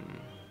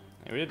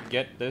 And we did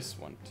get this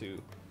one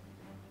too.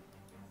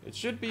 It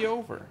should be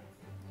over.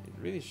 It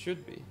really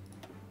should be.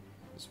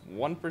 Just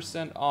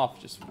 1% off.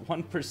 Just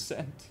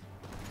 1%.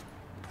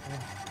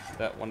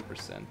 That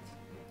 1%.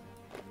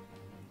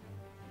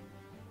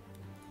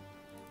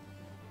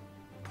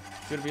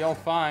 Should be all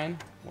fine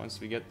once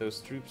we get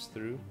those troops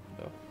through,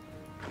 though.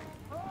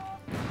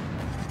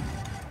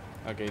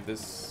 Okay,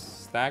 this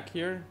stack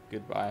here,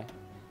 goodbye.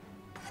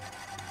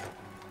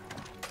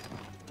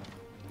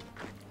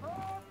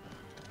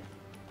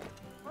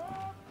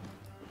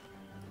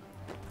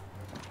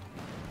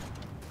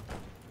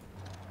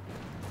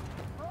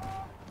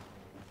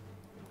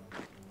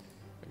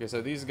 Okay,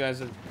 so these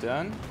guys are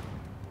done.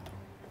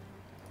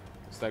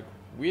 It's like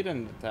we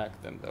didn't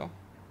attack them, though.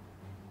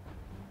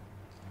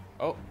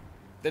 Oh.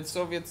 Did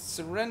Soviets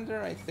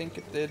surrender? I think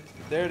it did.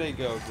 There they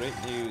go. Great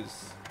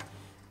news.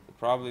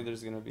 Probably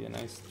there's gonna be a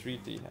nice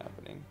treaty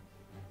happening.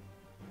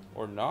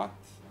 Or not?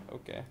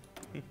 Okay.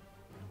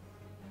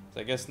 So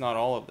I guess not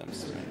all of them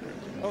surrendered.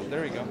 Oh,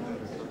 there we go.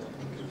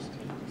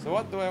 So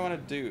what do I want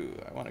to do?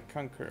 I want to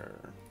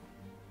conquer.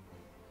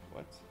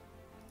 What?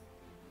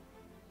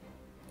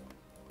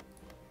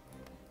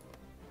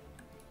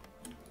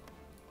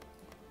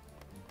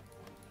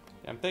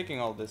 Yeah, I'm taking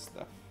all this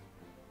stuff.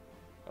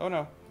 Oh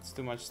no, it's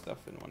too much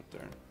stuff in one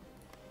turn.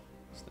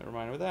 So never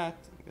mind with that.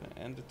 I'm gonna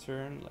end the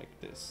turn like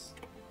this.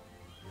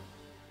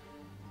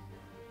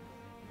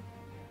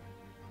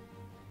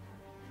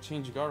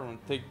 Change government,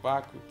 take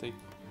back, we take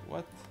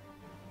what?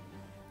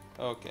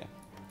 Okay.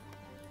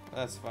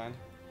 That's fine.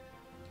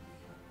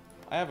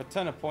 I have a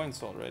ton of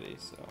points already,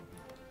 so...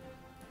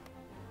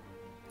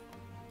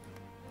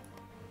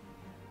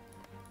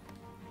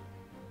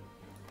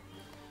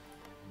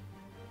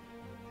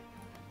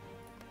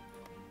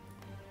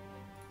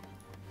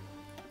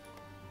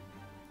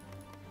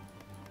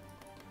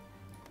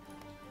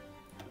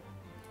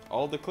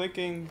 All the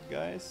clicking,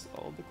 guys.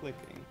 All the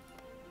clicking.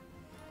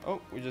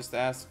 Oh, we just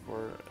asked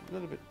for a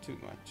little bit too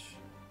much.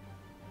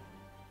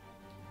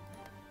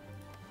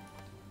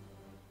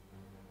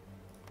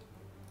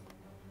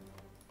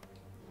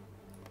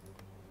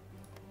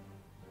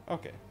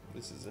 Okay,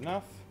 this is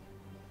enough.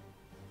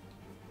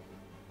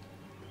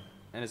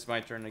 And it's my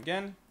turn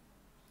again.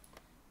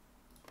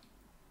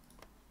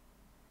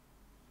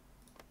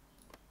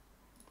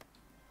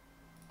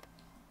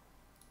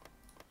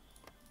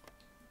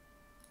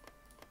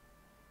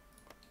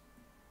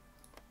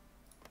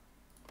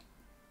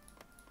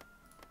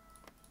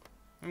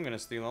 I'm gonna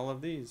steal all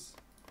of these.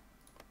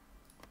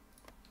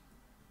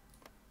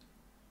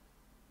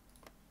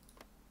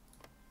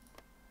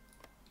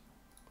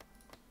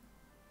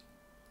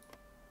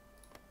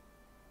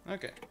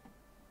 Okay.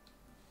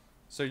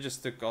 So you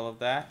just took all of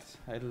that.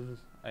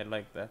 I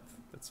like that.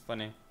 That's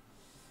funny.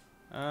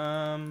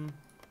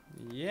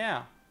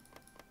 Yeah.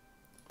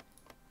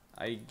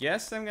 I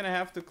guess I'm gonna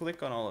have to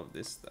click on all of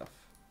this stuff.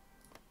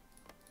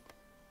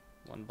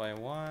 One by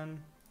one.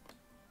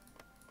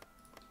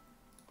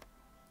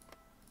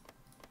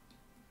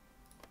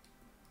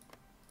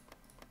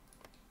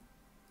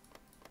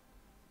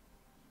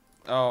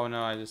 Oh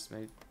no, I just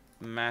made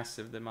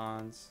massive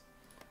demands.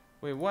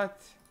 Wait,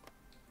 what?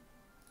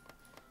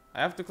 I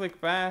have to click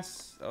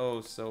pass?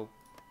 Oh, so...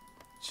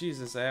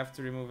 Jesus, I have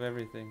to remove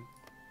everything.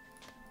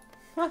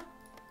 Huh.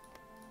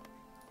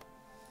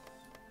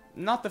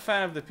 Not a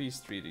fan of the peace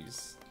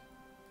treaties.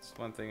 It's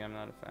one thing I'm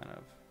not a fan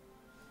of.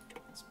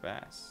 It's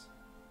pass.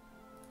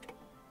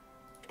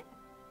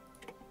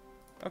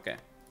 Okay.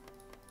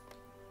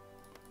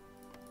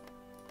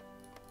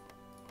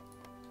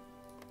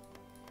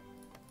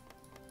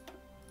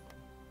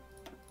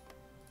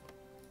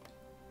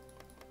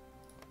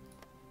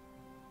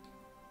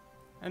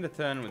 And a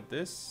turn with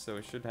this, so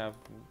we should have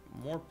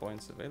more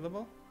points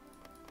available.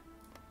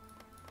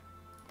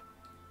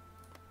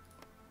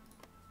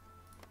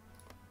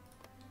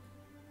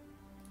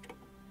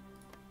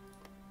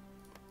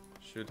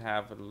 Should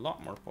have a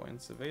lot more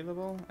points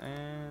available,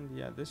 and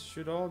yeah, this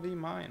should all be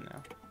mine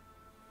now.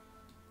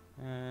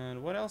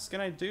 And what else can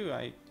I do?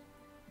 I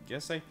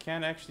guess I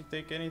can't actually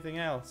take anything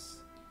else.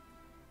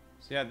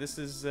 So yeah, this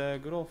is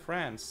good old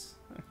France.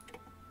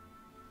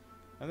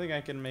 I don't think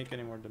I can make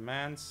any more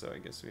demands, so I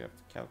guess we have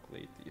to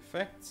calculate the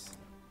effects.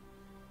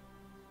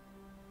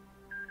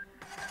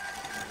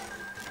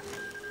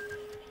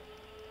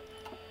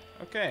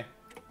 Okay.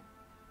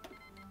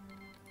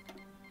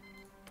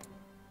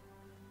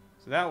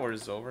 So that war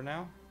is over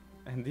now.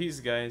 And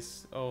these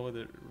guys, oh,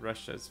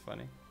 Russia is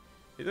funny.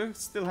 They don't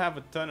still have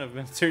a ton of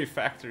military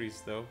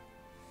factories though.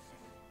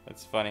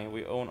 That's funny.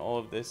 We own all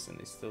of this and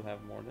they still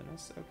have more than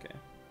us. Okay.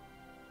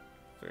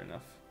 Fair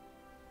enough.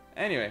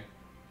 Anyway.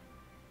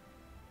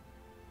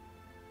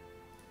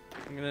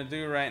 What I'm gonna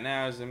do right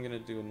now is I'm gonna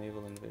do a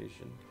naval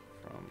invasion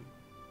from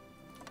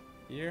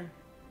here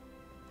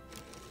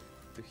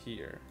to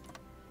here.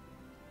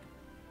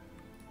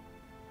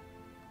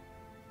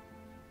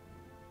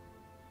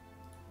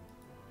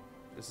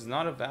 This is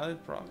not a valid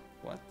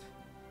what?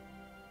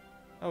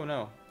 Oh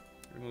no.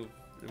 Remove.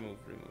 I'm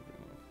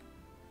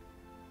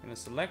gonna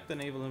select the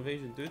naval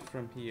invasion, do it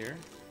from here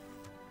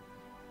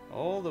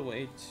all the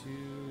way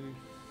to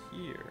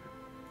here.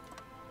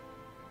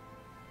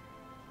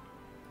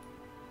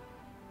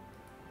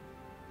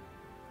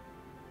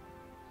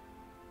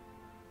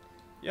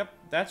 Yep,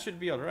 that should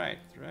be alright,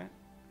 right?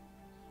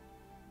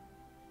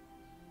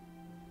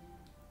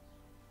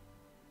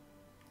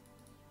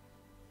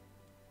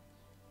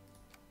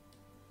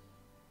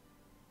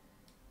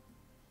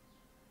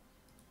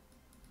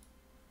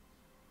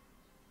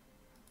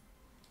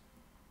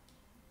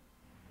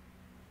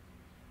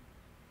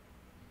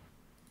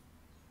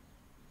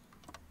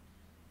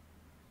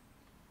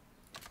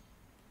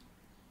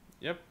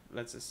 Yep,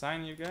 let's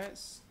assign you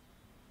guys.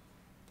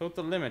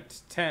 Total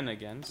limit 10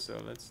 again,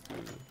 so let's do...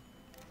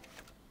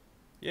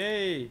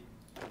 Yay!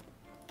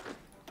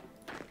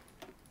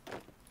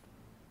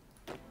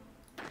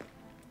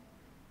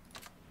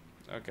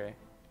 Okay.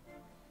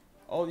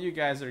 All you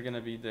guys are gonna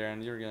be there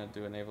and you're gonna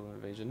do a naval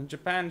invasion. And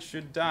Japan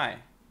should die.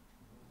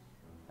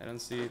 I don't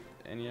see it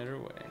any other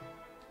way.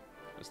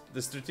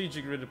 The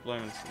strategic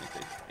redeployment is gonna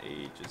take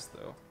ages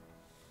though.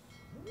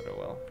 But oh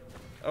well.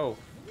 Oh.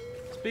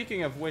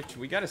 Speaking of which,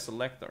 we gotta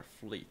select our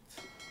fleet.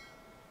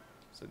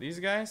 So these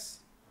guys.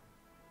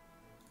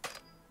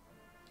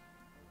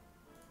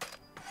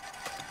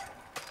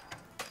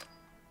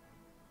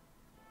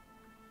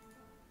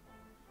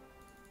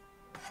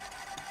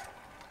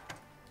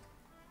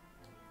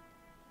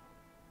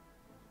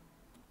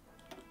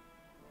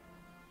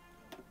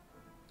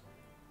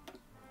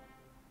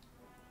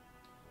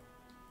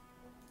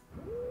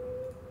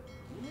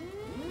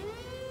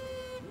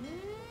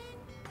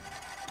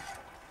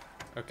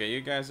 Okay,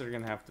 you guys are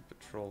gonna have to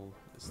patrol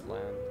this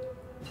land.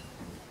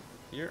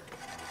 Here.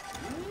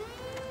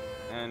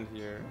 And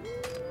here.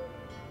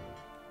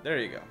 There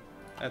you go.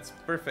 That's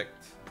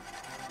perfect.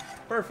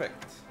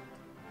 Perfect.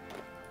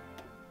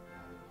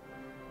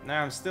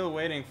 Now I'm still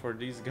waiting for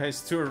these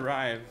guys to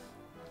arrive.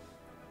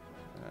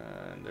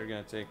 And they're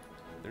gonna take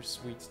their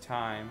sweet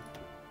time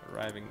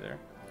arriving there.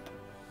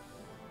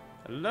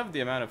 I love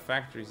the amount of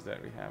factories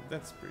that we have.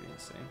 That's pretty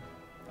insane.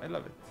 I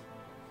love it.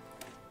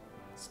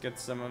 Let's get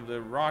some of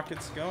the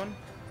rockets going.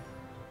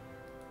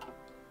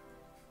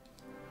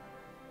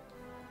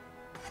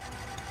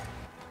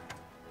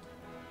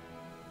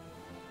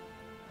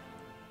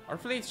 Our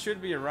fleet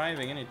should be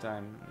arriving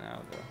anytime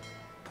now, though.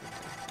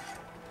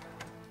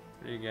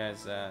 Where are you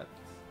guys at?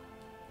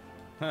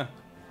 Huh.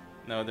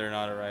 No, they're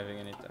not arriving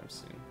anytime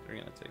soon. They're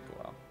gonna take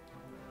a while.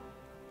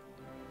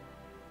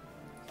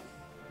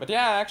 But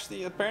yeah,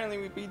 actually, apparently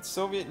we beat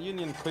Soviet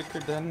Union quicker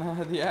than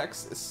the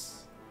Axis.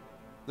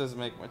 Doesn't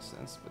make much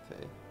sense, but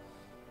hey.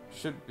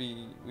 Should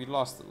be... We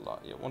lost a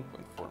lot. Yeah,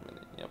 1.4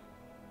 million. Yep.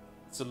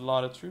 It's a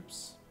lot of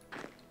troops.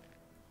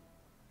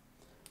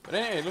 But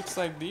anyway, it looks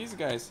like these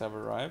guys have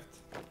arrived.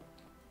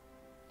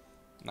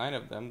 9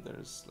 of them.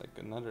 There's like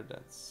another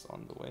that's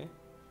on the way.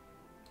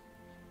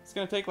 It's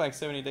gonna take like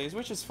 70 days,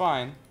 which is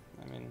fine.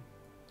 I mean,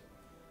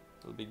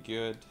 it'll be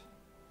good.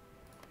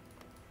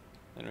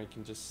 Then we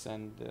can just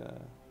send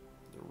the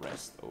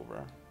rest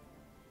over.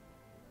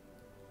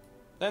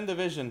 10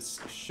 divisions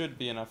should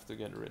be enough to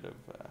get rid of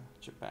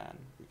Japan,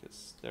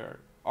 because there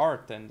are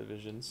 10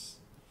 divisions.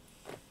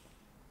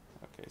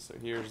 Okay, so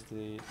here's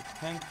the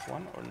 10th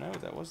one. Or no,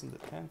 that wasn't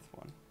the 10th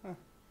one. Huh.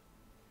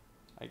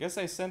 I guess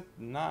I sent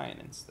 9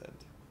 instead.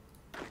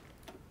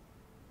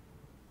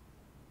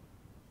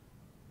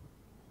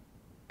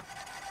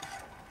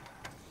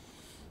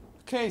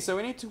 Okay, so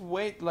we need to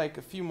wait like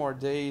a few more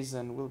days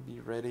and we'll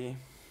be ready.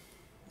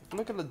 If you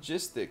look at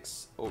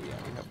logistics, oh yeah,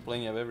 we have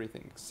plenty of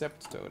everything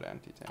except Toad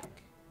anti-tank.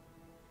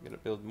 We gotta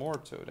build more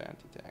Toad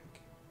anti-tank.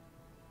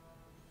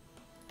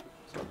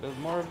 So I'll build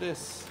more of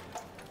this.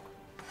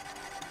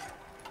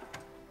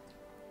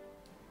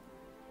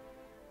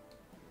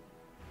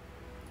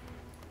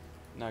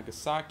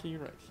 Nagasaki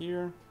right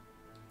here.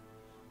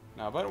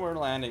 Now, but we're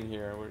landing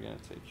here. We're gonna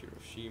take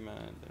Hiroshima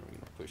and then we're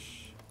gonna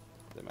push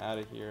them out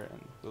of here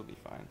and we'll be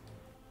fine.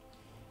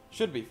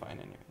 Should be fine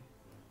anyway.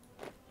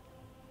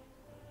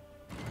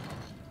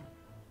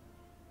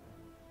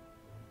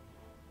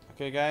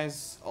 Okay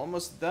guys,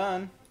 almost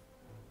done.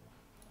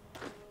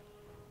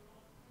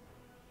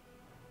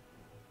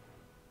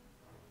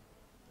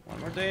 One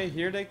more day,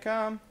 here they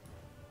come.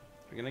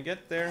 We're gonna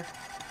get there.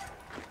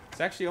 It's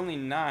actually only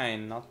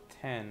 9, not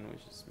 10,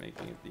 which is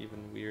making it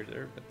even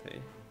weirder, but hey.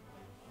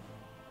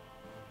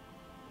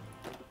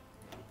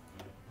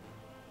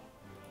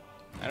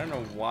 I don't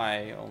know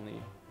why only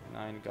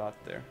 9 got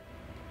there.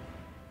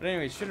 But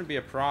anyway, it shouldn't be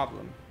a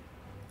problem.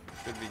 It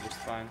should be just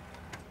fine.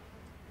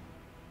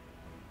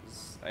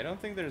 I don't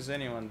think there's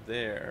anyone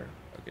there.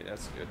 Okay,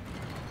 that's good.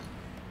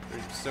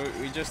 So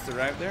we just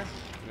arrived there.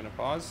 I'm gonna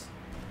pause.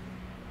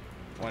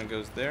 One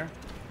goes there.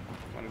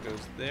 One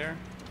goes there.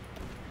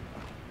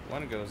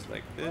 One goes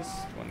like this.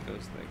 One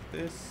goes like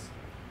this.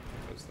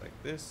 One goes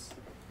like this.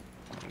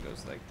 One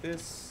goes like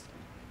this.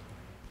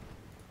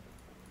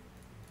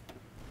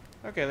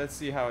 Okay, let's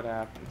see how it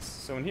happens.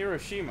 So in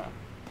Hiroshima.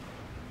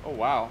 Oh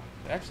wow,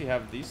 they actually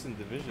have decent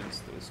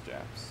divisions, those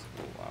Japs.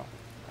 Oh wow.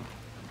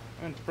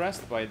 I'm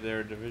impressed by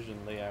their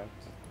division layout,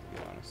 to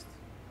be honest.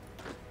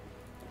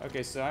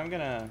 Okay, so I'm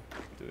gonna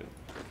do it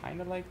kind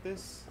of like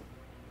this.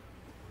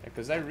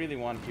 Because I really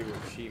want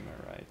Hiroshima,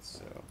 right?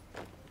 So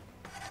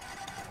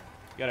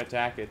you gotta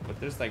attack it, but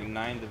there's like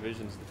 9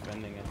 divisions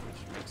defending it,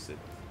 which makes it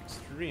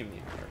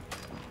extremely hard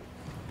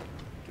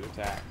to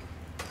attack.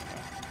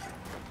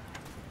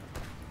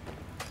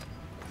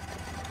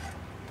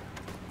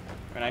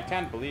 I mean, I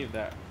can't believe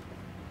that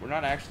we're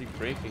not actually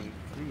breaking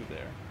through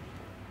there.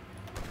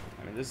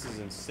 I mean, this is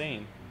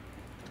insane.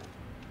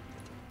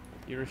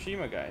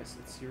 Hiroshima, guys.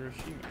 It's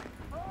Hiroshima.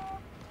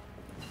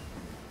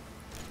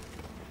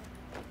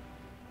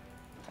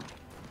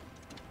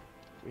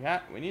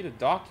 We need a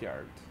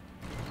dockyard.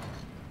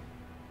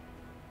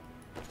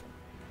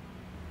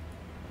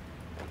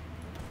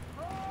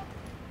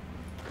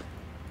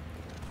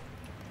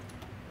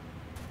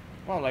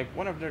 Wow, like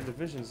one of their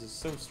divisions is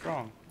so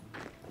strong.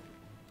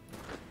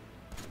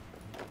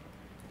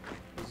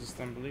 It's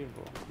just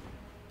unbelievable.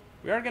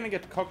 We are gonna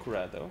get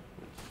Kokura though,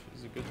 which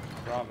is a good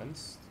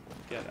province to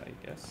get, I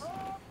guess.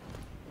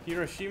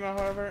 Hiroshima,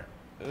 however,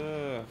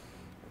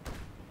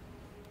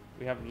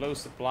 we have low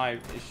supply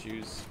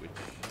issues, which,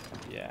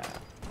 yeah,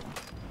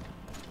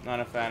 not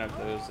a fan of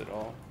those at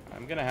all.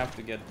 I'm gonna have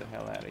to get the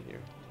hell out of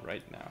here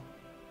right now.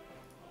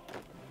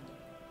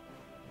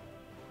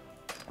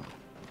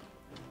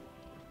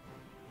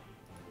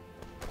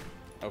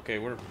 Okay,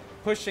 we're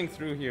pushing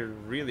through here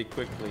really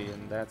quickly,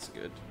 and that's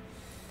good.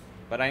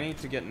 But I need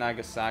to get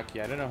Nagasaki.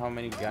 I don't know how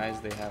many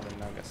guys they have in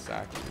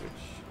Nagasaki,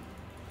 which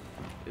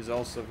is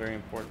also very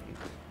important.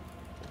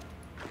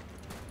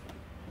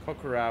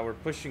 Kokura, we're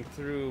pushing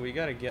through. We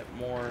gotta get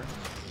more.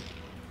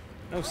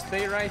 No,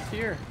 stay right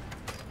here.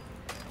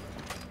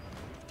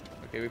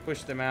 Okay, we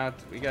pushed them out.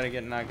 We gotta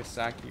get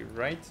Nagasaki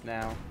right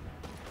now.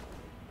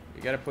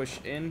 We gotta push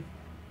in.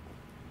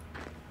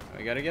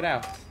 We gotta get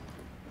out.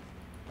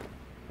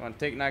 Come on,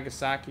 take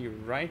Nagasaki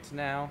right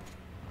now.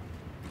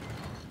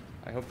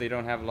 I hope they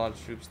don't have a lot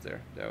of troops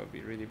there. That would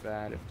be really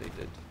bad if they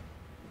did.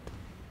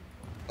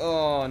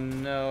 Oh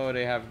no,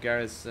 they have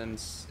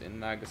garrisons in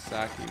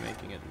Nagasaki,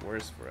 making it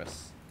worse for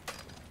us.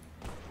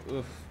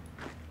 Oof.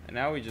 And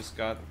now we just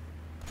got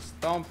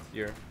stomped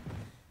here.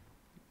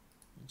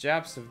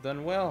 Japs have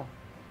done well.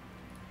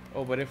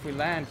 Oh, but if we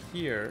land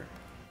here...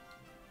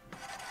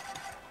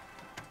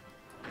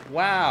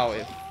 Wow,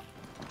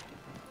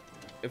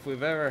 if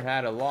we've ever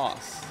had a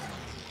loss,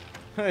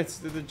 it's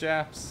to the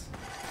Japs.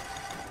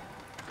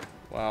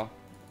 Wow.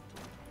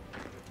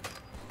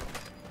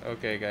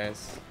 Okay,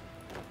 guys.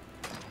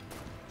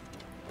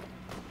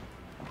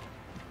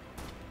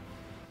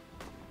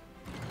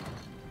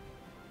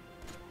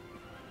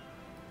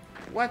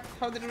 What?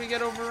 How did we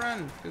get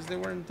overrun? Because they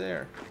weren't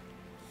there.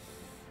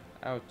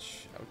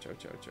 Ouch. Ouch,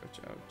 ouch, ouch, ouch,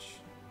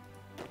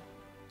 ouch.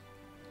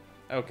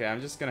 Okay, I'm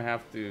just gonna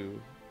have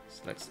to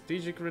select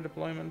strategic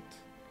redeployment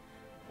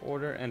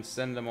order and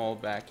send them all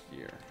back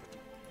here.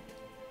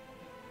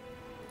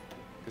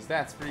 Because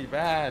that's pretty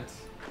bad.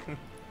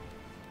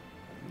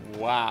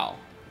 Wow.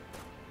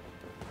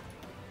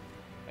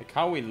 Like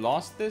how we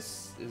lost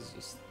this is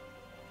just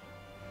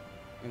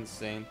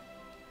insane.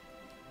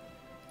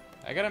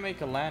 I gotta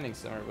make a landing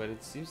somewhere, but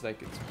it seems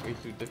like it's way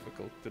too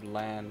difficult to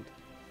land.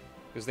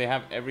 Because they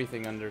have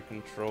everything under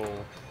control.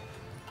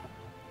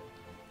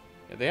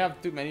 Yeah, they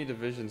have too many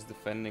divisions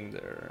defending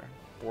their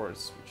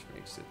ports, which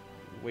makes it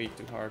way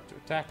too hard to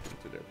attack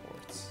into their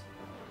ports.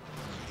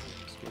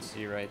 As you can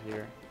see right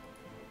here.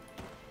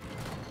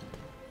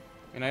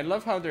 And I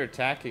love how they're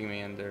attacking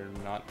me and they're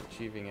not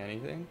achieving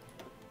anything.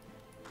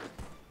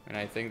 And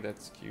I think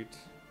that's cute.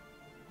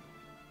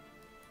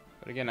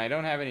 But again, I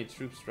don't have any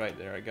troops right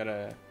there. I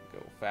gotta go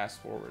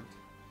fast forward.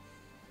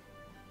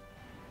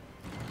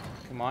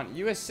 Come on,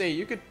 USA,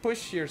 you could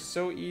push here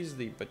so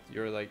easily, but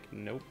you're like,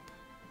 nope.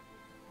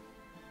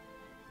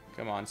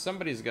 Come on,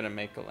 somebody's gonna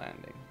make a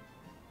landing.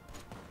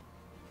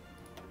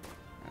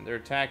 And they're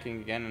attacking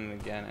again and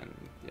again, and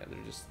yeah,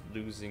 they're just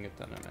losing a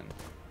ton of men.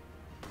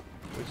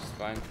 Which is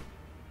fine.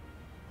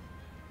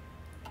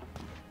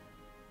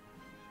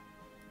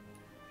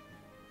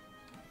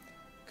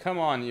 Come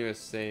on,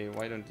 USA,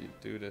 why don't you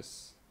do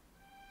this?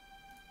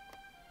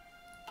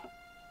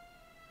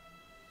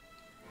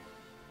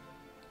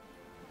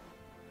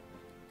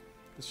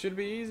 This should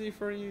be easy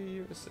for you,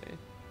 USA.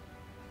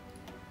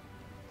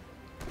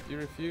 But you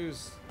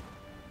refuse.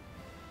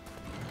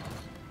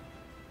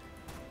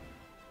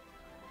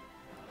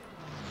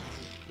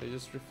 They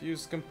just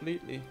refuse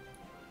completely.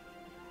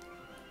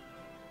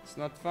 It's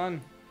not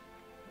fun.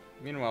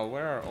 Meanwhile,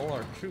 where are all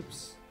our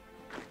troops?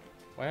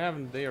 Why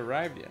haven't they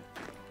arrived yet?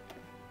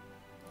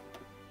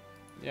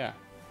 Yeah,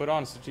 put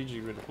on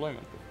strategic redeployment,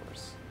 of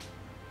course.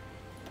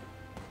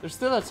 They're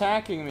still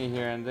attacking me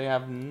here, and they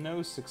have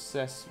no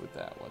success with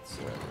that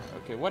whatsoever.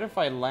 Okay, what if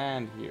I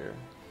land here?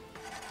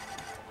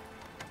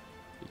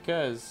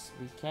 Because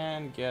we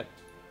can get...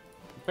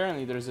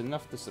 Apparently there's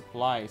enough to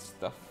supply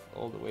stuff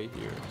all the way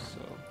here, so...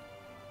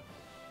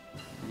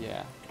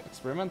 Yeah,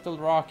 experimental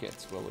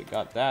rockets. Well, we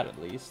got that at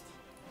least.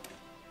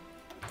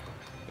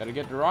 Gotta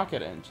get the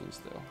rocket engines,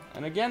 though.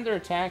 And again, they're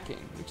attacking,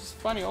 which is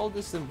funny. All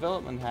this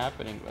development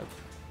happening, but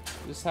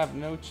just have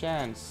no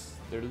chance.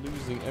 They're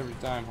losing every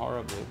time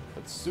horribly.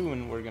 But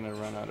soon we're gonna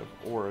run out of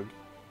org.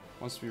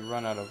 Once we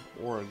run out of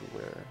org,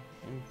 we're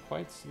in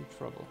quite some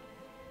trouble.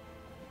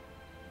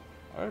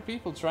 Are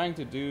people trying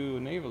to do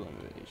naval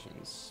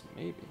invasions?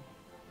 Maybe.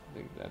 I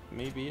think that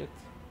may be it.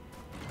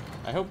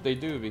 I hope they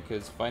do,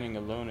 because fighting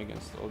alone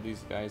against all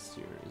these guys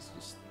here is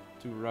just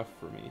too rough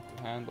for me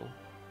to handle.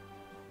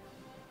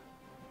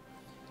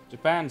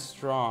 Japan's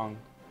strong.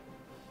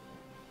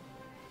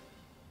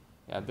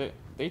 Yeah,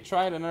 they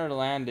tried another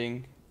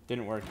landing,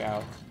 didn't work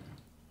out.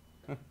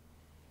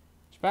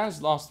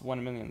 Japan's lost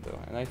 1 million though,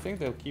 and I think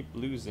they'll keep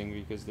losing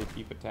because they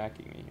keep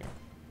attacking me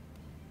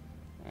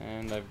here.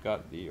 And I've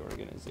got the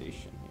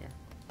organization here.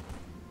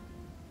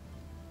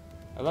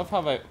 I love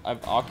how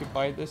I've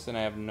occupied this and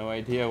I have no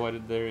idea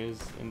what there is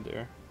in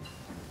there.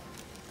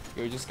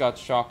 Okay, we just got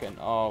shock and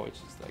awe, which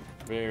is like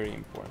very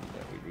important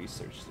that we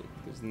researched it,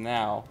 because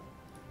now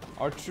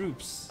our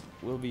troops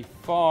will be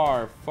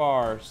far,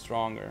 far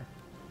stronger.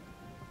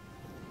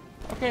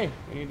 Okay,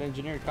 we need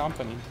engineer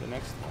company, the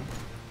next one.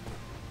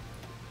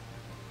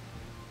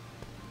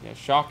 Yeah,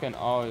 shock and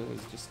awe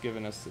has just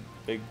given us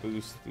a big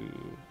boost to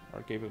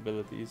our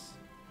capabilities.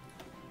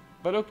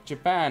 But look,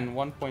 Japan,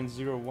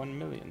 1.01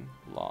 million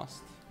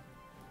lost.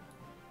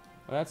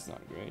 Well, that's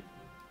not great.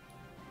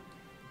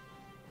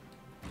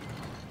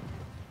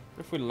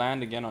 If we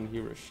land again on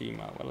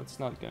Hiroshima, well, it's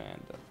not gonna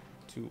end up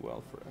too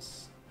well for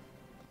us,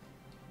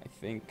 I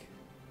think.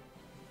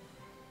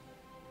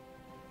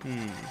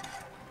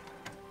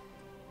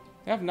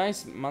 They have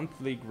nice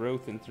monthly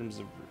growth in terms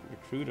of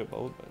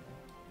recruitable, but...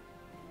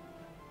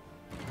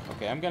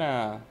 Okay, I'm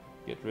gonna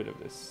get rid of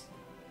this.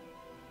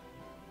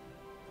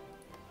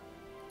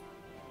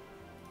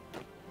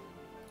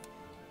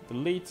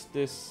 Delete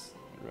this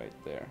right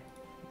there.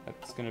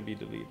 That's gonna be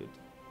deleted.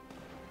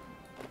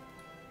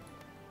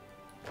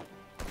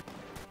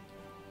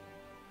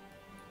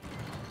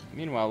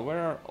 Meanwhile, where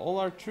are all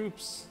our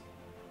troops?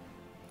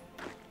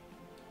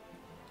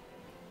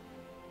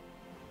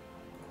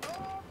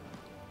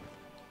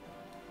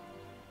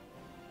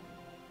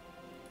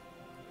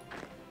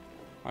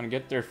 On,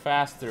 get there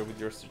faster with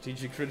your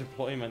strategic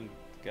redeployment,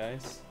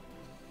 guys.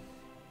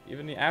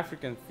 Even the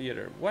African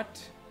theater.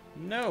 What?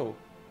 No.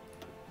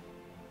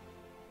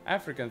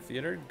 African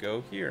theater,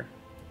 go here.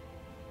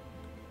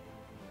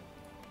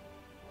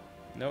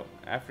 No,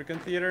 African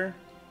theater.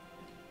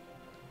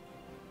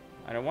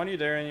 I don't want you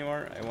there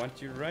anymore. I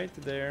want you right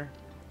there.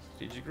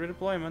 Strategic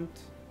redeployment.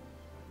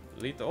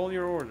 Delete all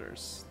your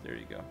orders. There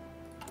you go.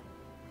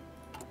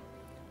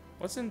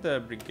 What's in the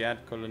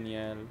Brigade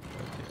Coloniale?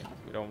 Okay,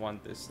 we don't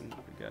want this in the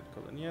Brigade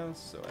Coloniale,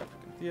 so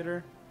African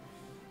theater.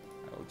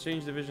 I will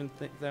change division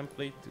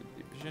template to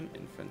division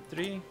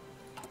infantry.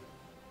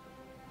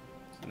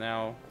 So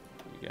now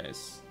you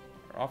guys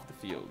are off the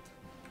field.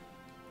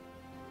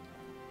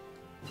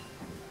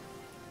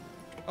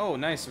 Oh,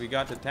 nice, we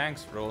got the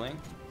tanks rolling.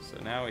 So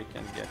now we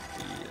can get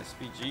the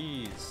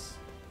SPGs.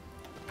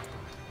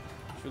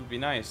 Which will be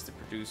nice to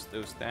produce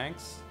those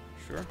tanks,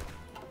 sure.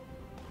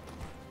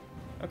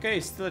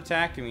 Okay, still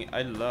attacking me.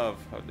 I love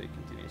how they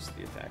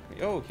continuously attack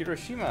me. Oh,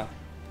 Hiroshima.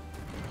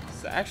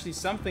 So actually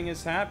something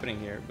is happening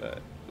here, but...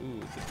 Ooh,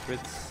 the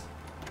Brits.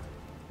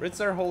 Brits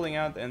are holding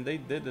out, and they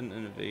did an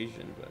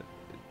invasion, but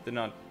it did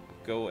not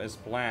go as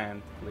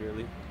planned,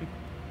 clearly.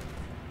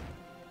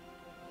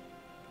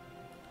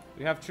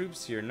 We have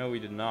troops here. No, we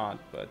did not,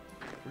 but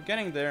we're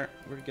getting there.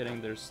 We're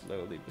getting there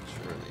slowly but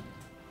surely.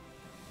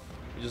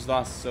 We just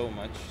lost so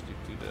much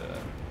due to the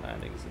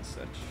landings and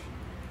such.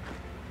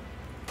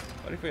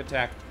 What if we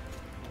attack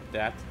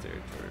that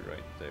territory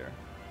right there?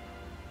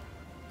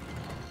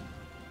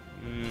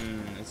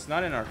 It's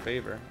not in our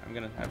favor. I'm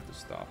gonna have to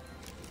stop.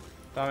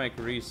 Atomic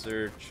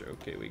research.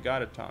 Okay, we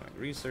got atomic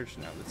research.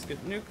 Now let's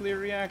get nuclear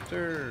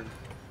reactor.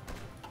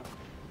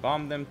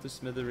 Bomb them to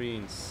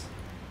smithereens.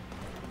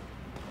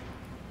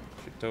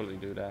 Should totally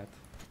do that.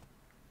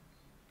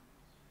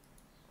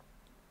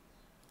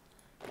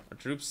 Our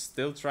troops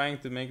still trying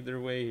to make their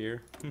way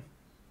here.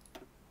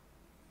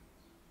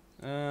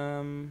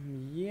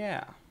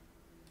 Yeah.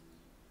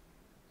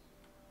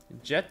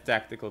 Jet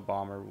tactical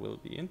bomber will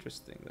be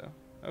interesting though.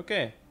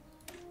 Okay.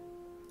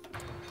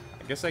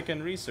 I guess I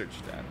can research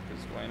that,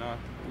 because why not?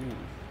 Ooh.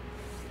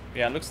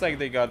 Yeah, it looks like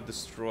they got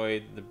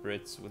destroyed, the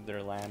Brits, with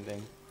their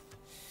landing.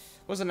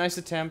 Was a nice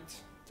attempt,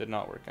 did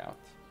not work out.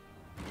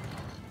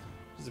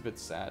 It's a bit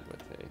sad,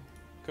 but hey.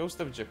 Coast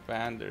of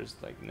Japan, there's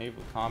like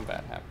naval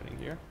combat happening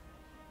here.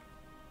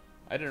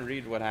 I didn't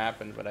read what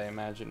happened, but I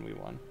imagine we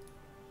won.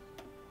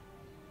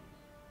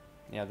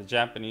 Yeah, the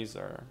Japanese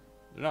they're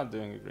not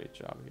doing a great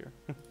job here.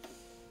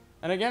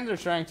 And again, they're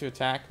trying to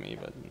attack me,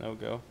 but no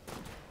go.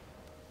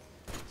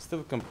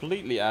 Still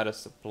completely out of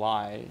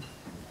supply.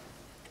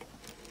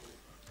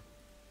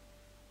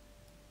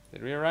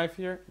 Did we arrive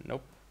here?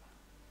 Nope.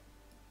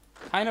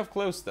 Kind of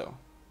close though.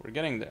 We're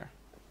getting there.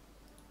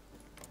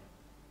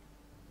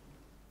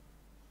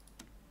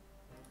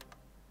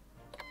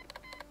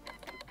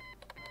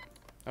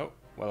 Oh,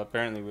 well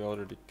apparently we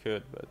already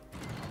could, but...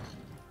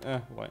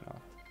 why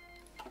not?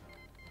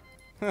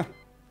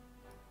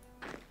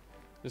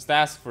 Just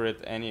ask for it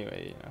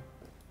anyway, you know.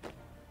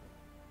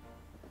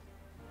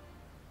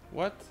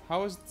 What?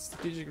 How is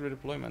strategic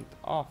redeployment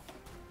off?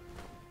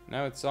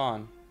 Now it's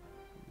on.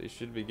 They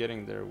should be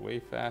getting there way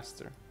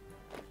faster.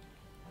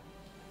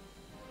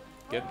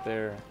 Get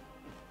there.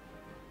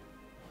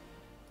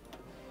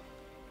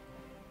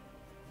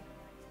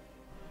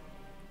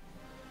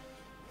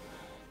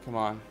 Come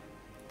on.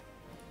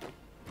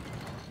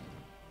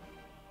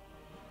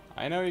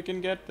 I know you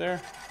can get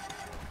there.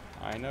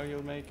 I know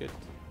you'll make it.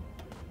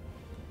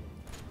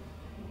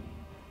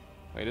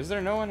 Wait, is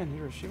there no one in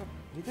Hiroshima?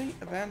 Did they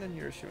abandon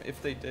Hiroshima?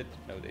 If they did,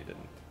 no they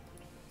didn't.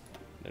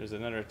 There's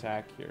another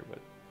attack here, but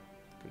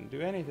couldn't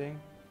do anything.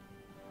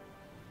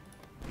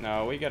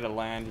 No, we gotta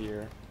land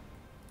here.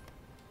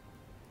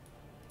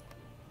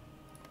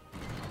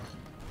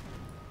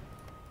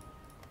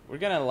 We're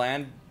gonna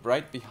land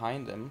right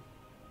behind them.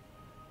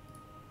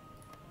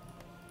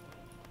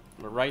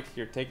 We're right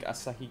here, take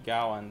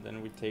Asahigawa, and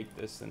then we take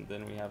this, and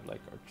then we have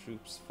like our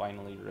troops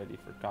finally ready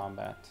for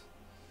combat.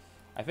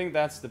 I think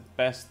that's the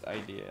best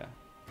idea.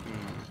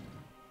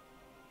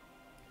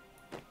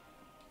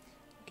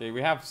 Okay,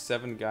 we have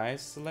 7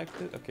 guys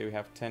selected. Okay, we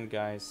have 10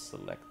 guys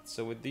selected.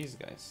 So with these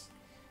guys,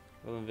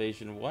 well,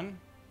 invasion 1.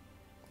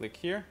 Click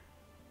here.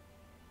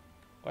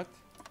 What?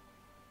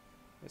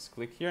 Let's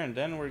click here, and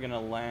then we're gonna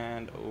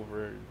land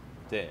over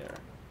there.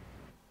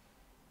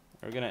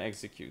 We're gonna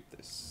execute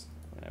this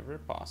whenever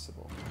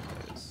possible.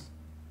 That is.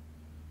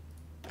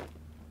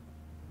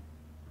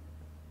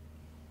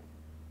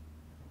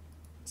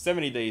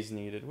 70 days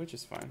needed, which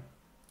is fine.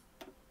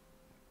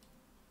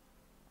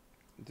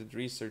 Did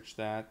research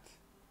that.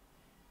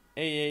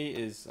 AA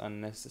is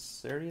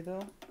unnecessary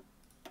though.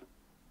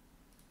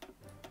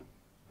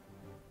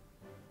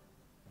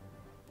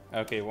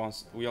 Okay,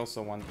 we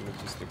also want the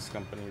logistics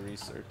company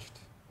researched.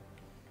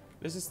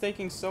 This is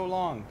taking so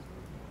long.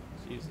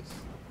 Jesus.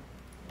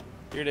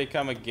 Here they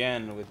come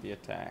again with the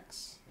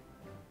attacks.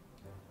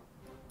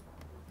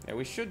 Yeah,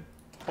 we should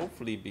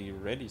hopefully be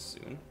ready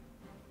soon.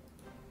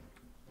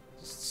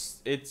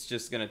 It's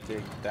just gonna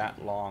take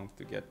that long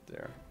to get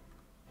there.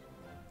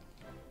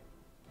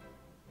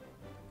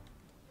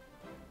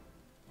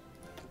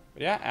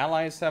 But yeah,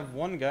 allies have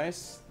won,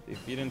 guys.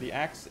 They've beaten the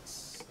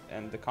Axis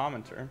and the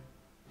Comintern.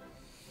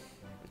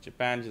 But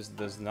Japan just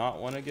does not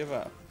want to give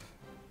up,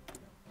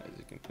 as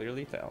you can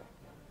clearly tell.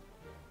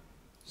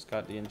 Just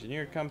got the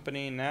engineer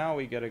company. Now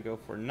we gotta go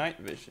for night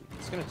vision.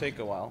 It's gonna take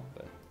a while,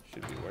 but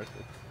should be worth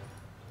it.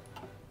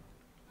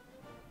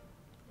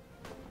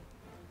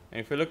 And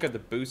if we look at the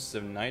boosts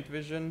of night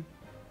vision,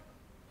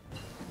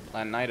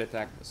 land night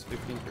attack plus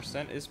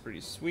 15% is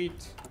pretty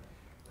sweet.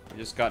 We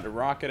just got the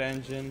rocket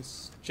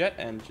engines, jet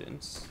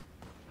engines.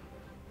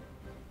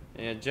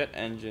 Yeah, jet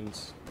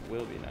engines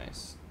will be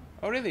nice.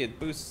 Oh really, it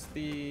boosts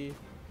the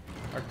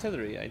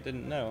artillery. I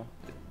didn't know.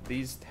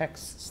 These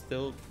techs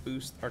still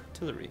boost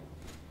artillery.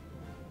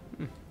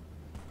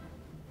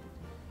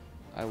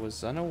 I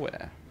was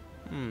unaware.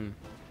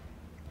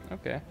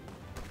 Okay.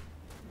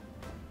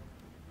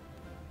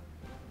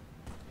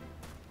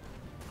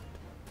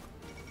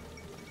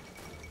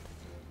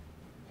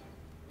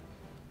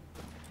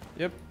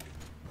 Yep.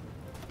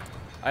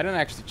 I didn't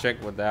actually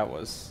check what that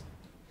was.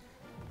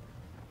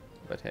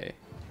 But hey.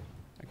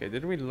 Okay,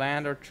 did we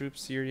land our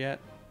troops here yet?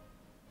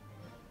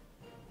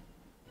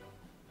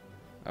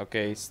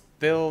 Okay,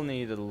 still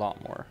needed a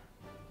lot more.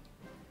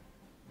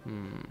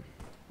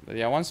 But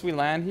yeah, once we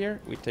land here,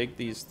 we take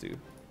these two.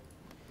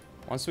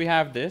 Once we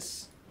have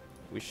this,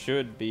 we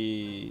should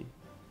be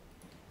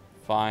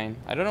fine.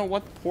 I don't know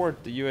what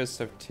port the US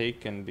have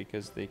taken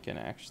because they can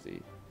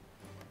actually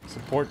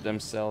support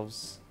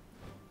themselves.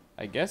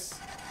 I guess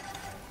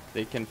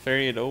they can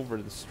ferry it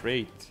over the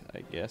strait.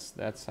 I guess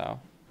that's how.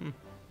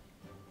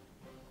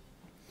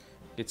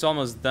 It's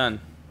almost done.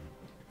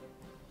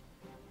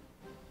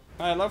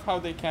 I love how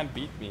they can't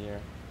beat me here.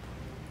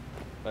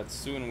 But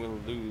soon we'll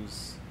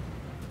lose.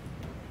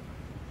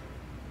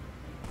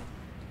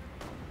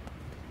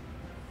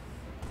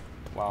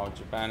 Wow,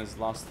 Japan has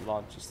lost a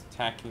lot just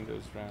attacking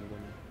those random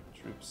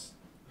troops.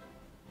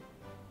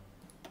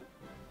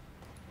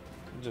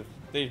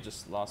 They've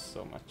just lost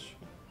so much.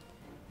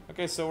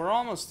 Okay, so we're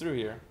almost through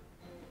here.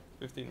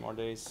 15 more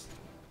days.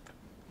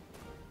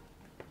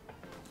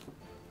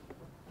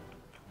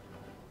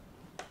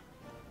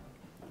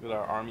 With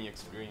our army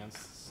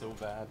experience, so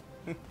bad.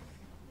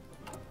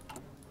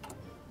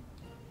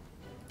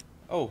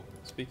 Oh,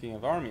 speaking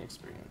of army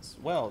experience,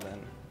 well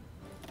then,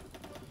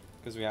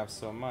 because we have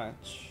so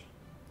much,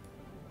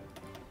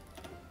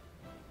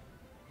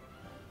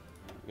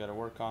 we gotta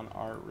work on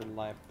our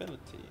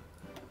reliability.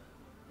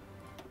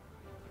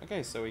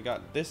 Okay, so we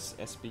got this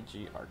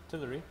SPG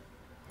artillery,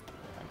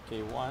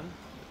 MK1,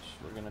 which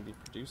we're gonna be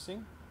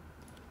producing.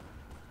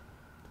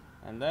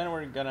 And then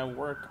we're gonna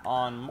work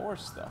on more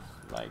stuff,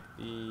 like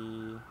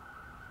the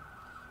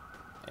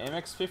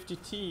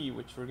AMX-50T,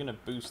 which we're gonna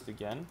boost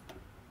again.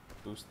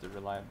 Boost the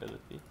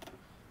reliability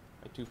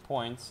by 2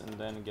 points, and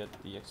then get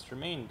the extra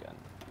main gun,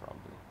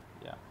 probably.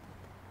 Yeah.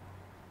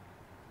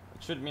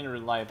 It should mean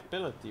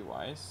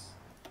reliability-wise.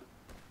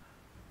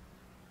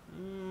 I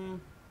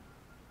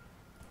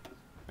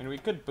mean, we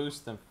could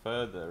boost them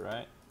further,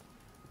 right?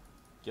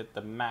 Get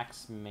the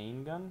max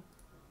main gun.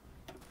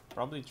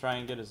 Probably try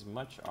and get as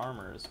much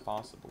armor as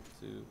possible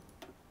too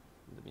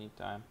in the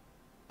meantime.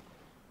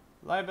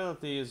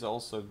 Reliability is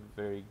also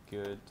very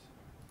good.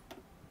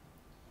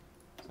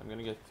 So I'm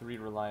gonna get 3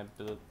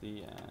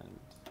 reliability and...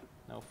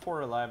 no, 4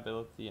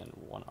 reliability and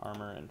 1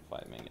 armor and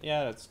 5 main gun.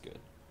 Yeah, that's good.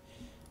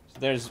 So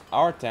there's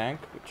our tank,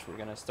 which we're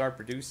gonna start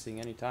producing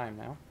anytime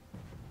now.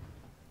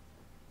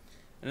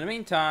 In the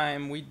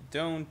meantime, we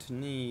don't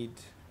need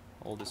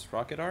all this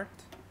rocket art.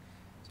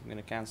 So I'm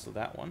gonna cancel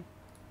that one.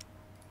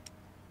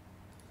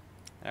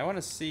 I want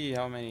to see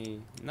how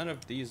many... none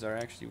of these are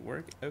actually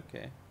working.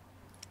 Okay.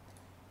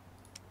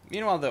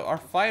 Meanwhile, though, our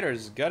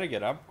fighters gotta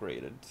get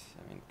upgraded.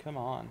 I mean, come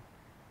on.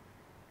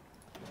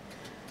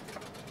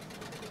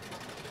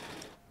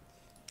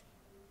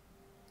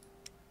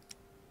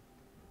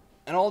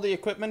 And all the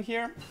equipment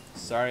here?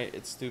 Sorry,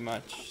 it's too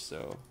much,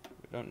 so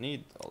we don't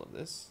need all of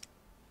this.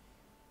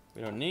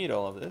 We don't need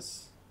all of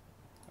this.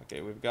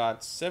 Okay, we've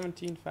got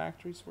 17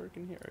 factories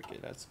working here. Okay,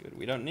 that's good.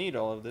 We don't need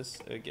all of this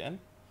again.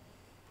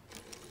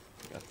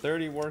 Got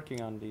 30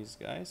 working on these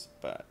guys,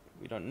 but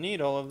we don't need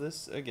all of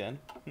this again.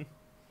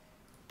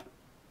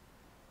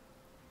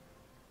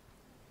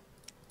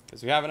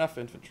 Because we have enough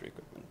infantry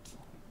equipment.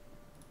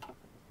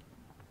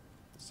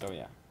 So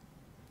yeah.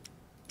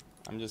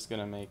 I'm just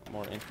gonna make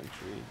more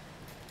infantry.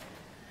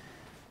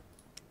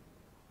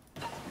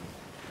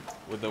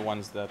 with the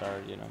ones that are,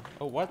 you know...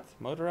 Oh, what?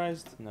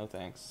 Motorized? No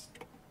thanks.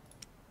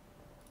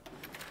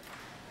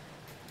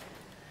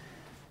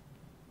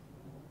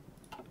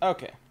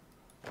 Okay.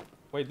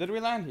 Wait, did we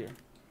land here?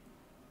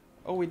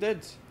 Oh, we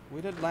did. We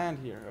did land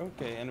here.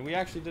 Okay, and we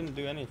actually didn't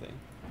do anything.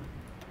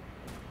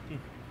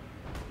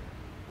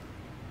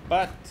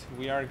 But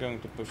we are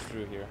going to push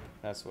through here.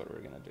 That's what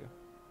we're gonna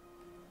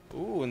do.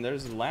 Ooh, and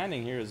there's a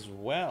landing here as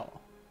well.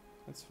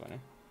 That's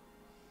funny.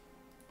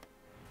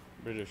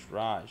 British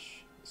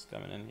Raj is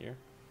coming in here.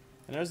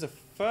 And there's a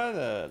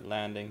further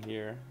landing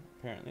here,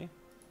 apparently.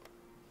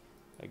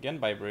 Again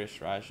by British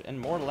Raj. And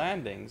more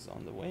landings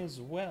on the way as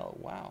well.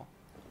 Wow.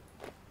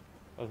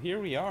 Well, here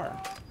we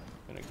are.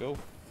 Gonna go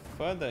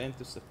further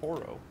into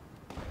Sapporo.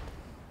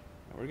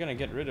 And we're gonna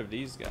get rid of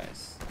these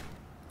guys.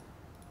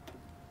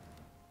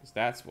 Because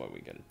that's what we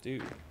gotta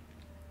do.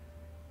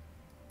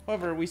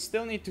 However, we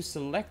still need to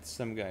select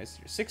some guys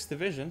here. 6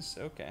 divisions,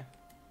 okay.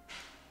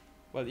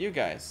 Well, you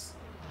guys,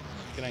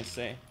 what can I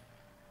say?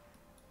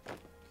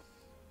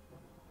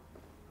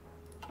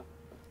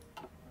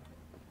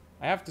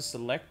 I have to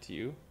select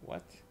you.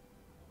 What?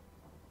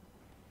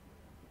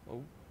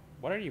 Well,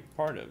 what are you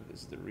part of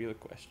is the real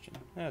question.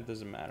 It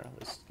doesn't matter.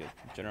 Let's get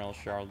General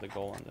Charles de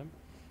Gaulle on them.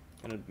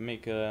 Gonna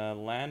make a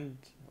land,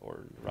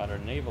 or rather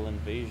naval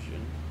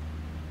invasion,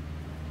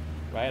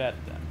 right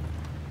at them.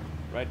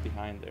 Right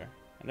behind there.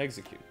 And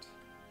execute.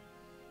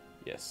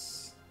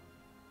 Yes.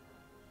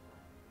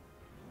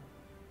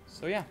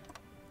 So yeah,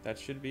 that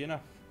should be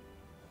enough.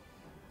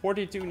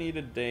 42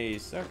 needed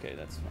days. Okay,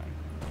 that's fine.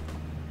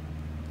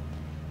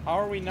 How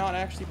are we not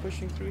actually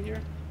pushing through here?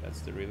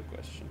 That's the real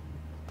question.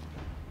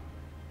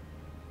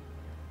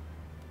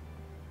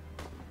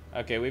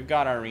 Okay, we've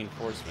got our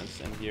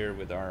reinforcements in here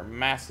with our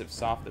massive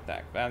soft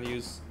attack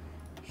values.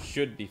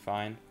 Should be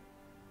fine.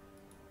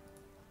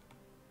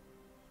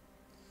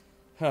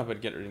 Oh,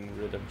 but getting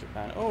rid of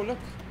Japan. Oh, look!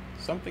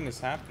 Something is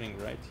happening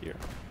right here.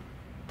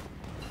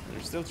 They're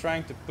still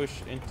trying to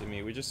push into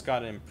me. We just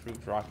got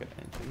improved rocket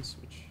engines,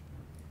 which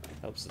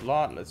helps a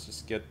lot. Let's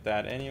just get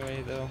that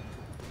anyway, though.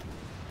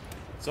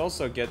 Let's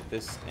also get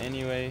this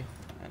anyway.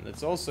 And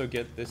let's also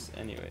get this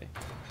anyway.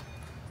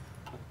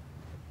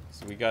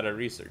 So we gotta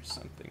research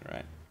something,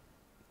 right?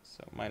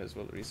 So might as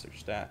well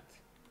research that.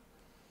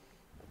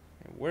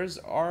 Okay, where's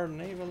our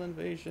naval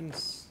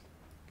invasions,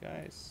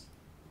 guys?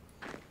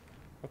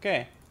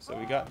 Okay, so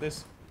we got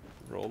this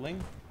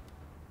rolling.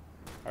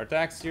 Our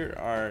attacks here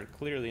are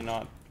clearly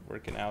not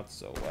working out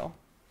so well,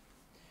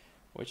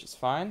 which is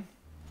fine.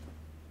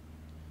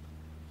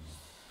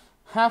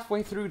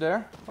 Halfway through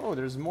there. Oh,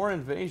 there's more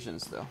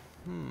invasions though.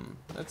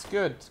 That's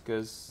good,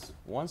 because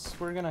once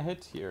we're gonna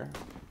hit here,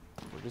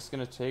 we're just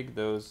gonna take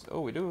those.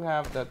 Oh, we do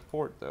have that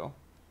port though.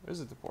 Is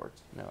it the port?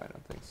 No, I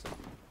don't think so.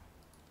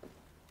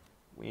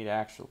 We need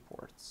actual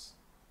ports.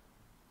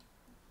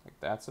 Like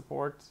that's a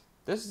port.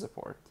 This is a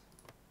port.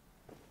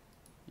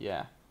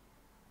 Yeah.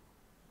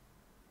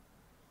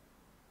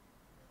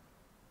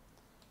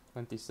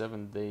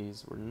 27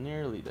 days. We're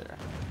nearly there.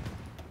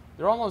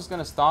 They're almost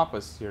gonna stop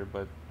us here,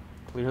 but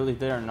clearly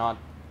they're not.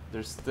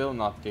 They're still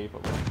not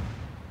capable of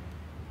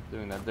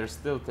doing that. They're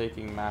still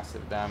taking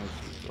massive damage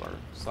to our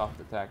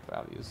soft attack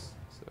values.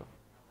 So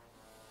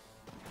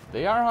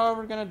they are,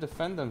 however, gonna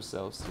defend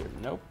themselves here.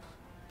 Nope.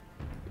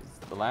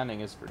 The landing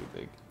is pretty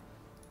big.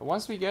 But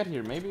once we get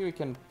here, maybe we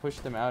can push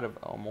them out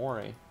of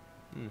Aomori.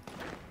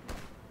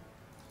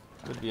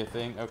 Could be a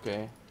thing.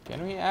 Okay.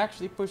 Can we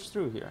actually push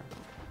through here?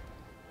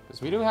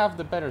 Because we do have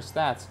the better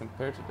stats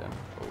compared to them.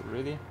 Oh,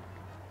 really?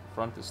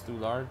 Front is too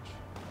large.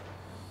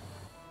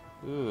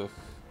 Ugh.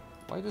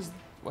 Why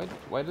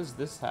does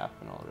this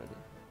happen already?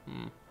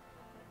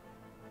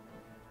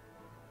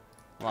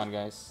 Come on,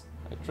 guys.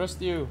 I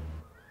trust you.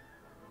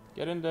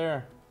 Get in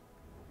there.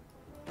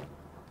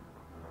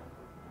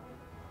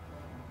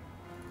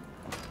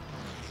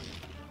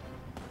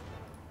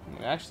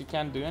 We actually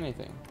can't do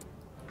anything.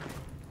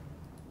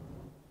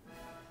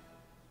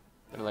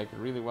 They're like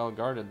really well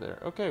guarded there.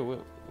 Okay,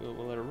 we'll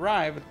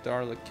arrive at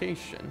our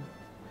location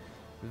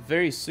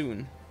very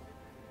soon.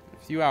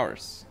 A few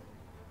hours.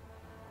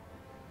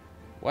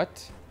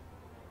 What?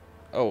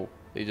 Oh,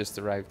 they just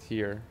arrived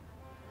here.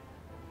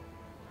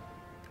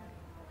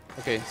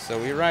 Okay, so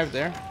we arrived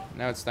there.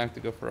 Now it's time to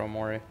go for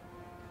Aomori.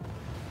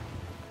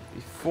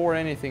 Before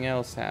anything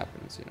else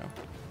happens, you know.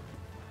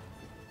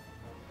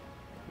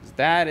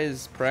 That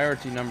is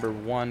priority number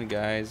 1,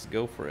 guys.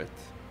 Go for it.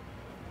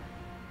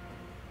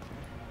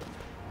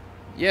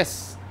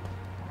 Yes!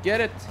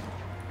 Get it!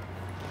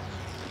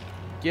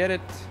 Get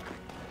it!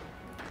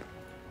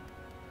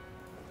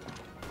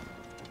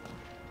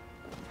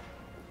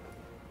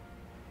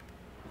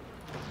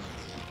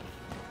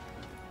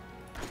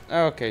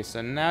 Okay,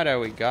 so now that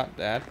we got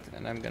that,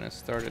 and I'm gonna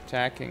start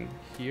attacking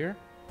here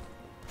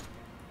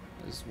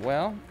as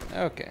well.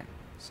 Okay,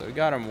 so we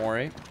got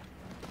Aomori.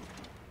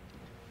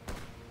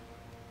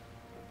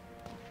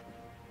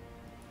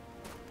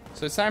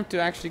 So it's time to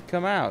actually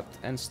come out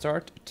and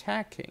start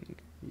attacking.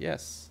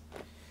 Yes.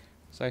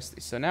 Precisely.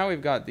 So now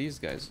we've got these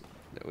guys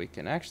that we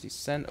can actually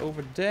send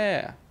over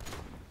there.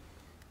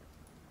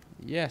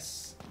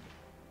 Yes.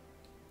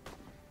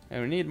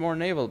 And we need more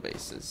naval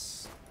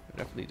bases. We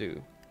definitely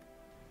do.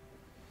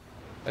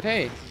 But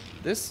hey,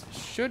 this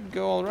should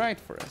go alright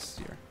for us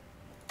here.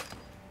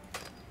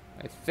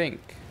 I think.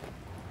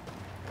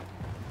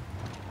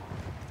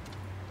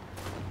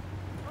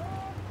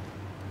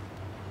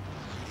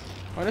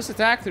 Well, this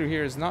attack through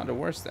here is not the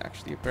worst,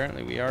 actually.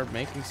 Apparently, we are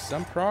making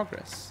some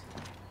progress.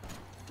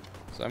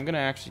 So I'm going to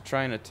actually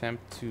try and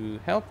attempt to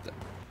help them.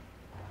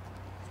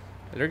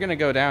 They're going to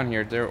go down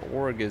here. Their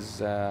org is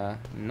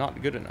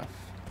not good enough.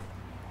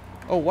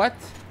 Oh, what?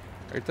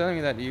 Are you telling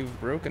me that you've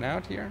broken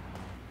out here?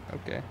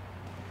 Okay.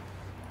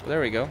 Well,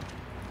 there we go.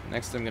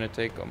 Next, I'm going to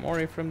take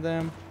Omori from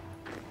them.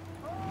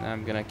 And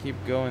I'm going to keep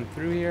going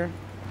through here.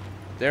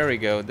 There we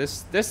go.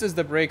 This is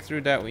the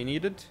breakthrough that we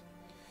needed.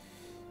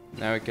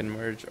 Now we can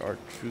merge our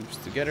troops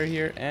together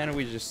here. And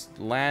we just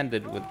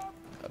landed with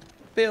 1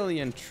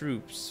 billion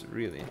troops,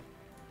 really.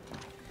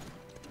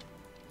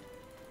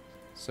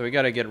 So we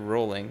got to get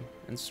rolling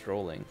and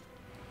strolling.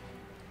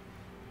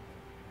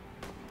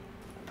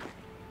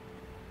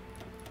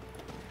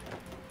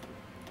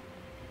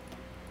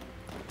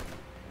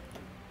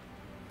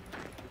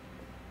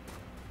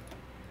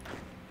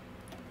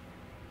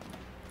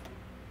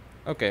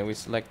 Okay, we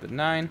selected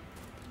 9.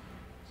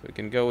 So we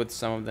can go with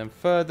some of them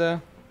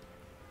further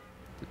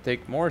to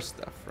take more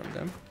stuff from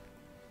them.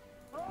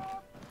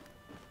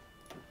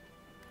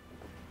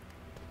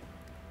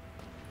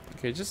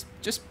 Okay, just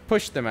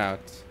push them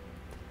out.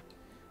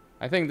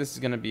 I think this is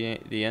gonna be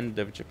the end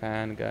of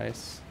Japan,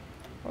 guys.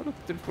 Oh, look,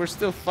 we're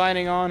still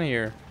fighting on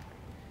here.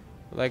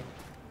 Like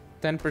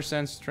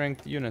 10%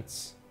 strength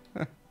units.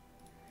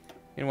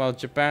 Meanwhile,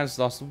 Japan's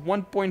lost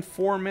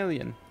 1.4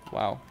 million.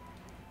 Wow.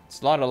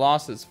 It's a lot of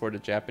losses for the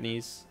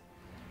Japanese.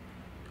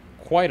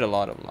 Quite a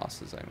lot of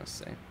losses, I must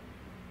say.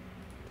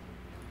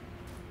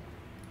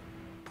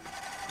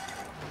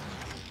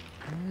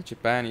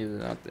 Japan, you do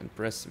not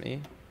impress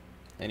me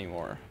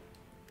anymore.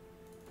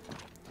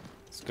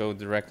 Let's go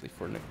directly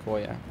for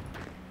Nicoya.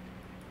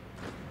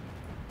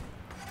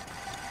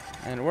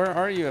 And where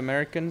are you,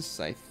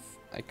 Americans? I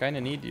kind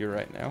of need you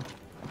right now.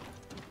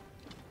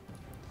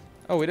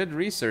 Oh, we did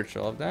research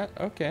all of that?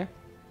 Okay.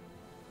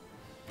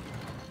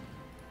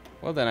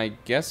 Well, then I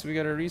guess we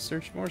gotta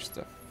research more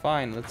stuff.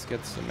 Fine, let's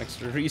get some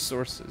extra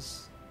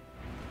resources.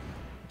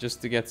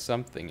 Just to get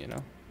something, you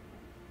know.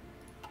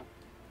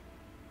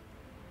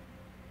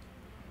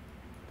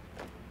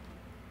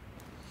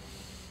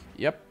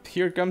 Yep,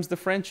 here comes the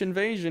French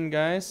invasion,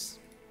 guys.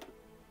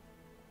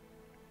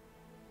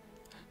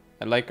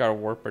 I like our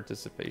war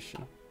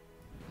participation.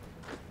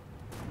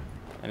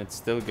 And it's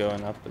still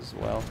going up as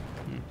well.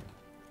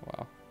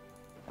 Wow.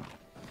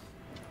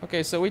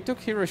 Okay, so we took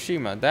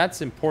Hiroshima.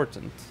 That's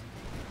important.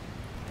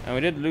 And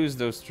we did lose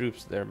those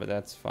troops there, but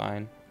that's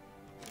fine.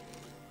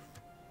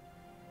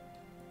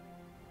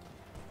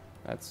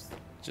 That's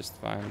just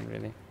fine,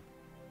 really.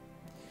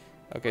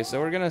 Okay, so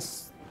we're gonna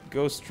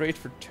go straight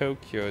for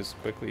Tokyo as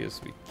quickly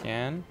as we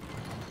can.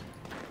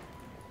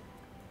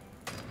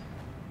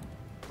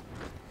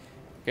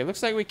 Okay,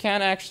 looks like we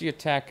can't actually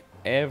attack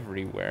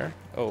everywhere.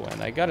 Oh,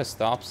 and I gotta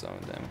stop some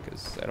of them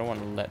because I don't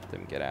want to let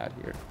them get out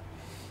here.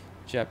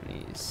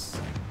 Japanese.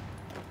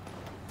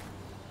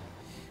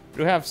 We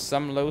do have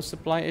some low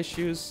supply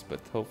issues, but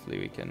hopefully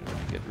we can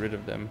get rid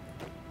of them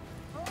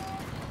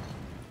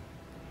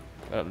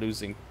without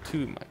losing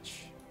too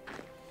much.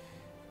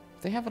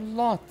 They have a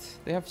lot.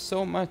 They have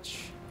so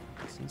much.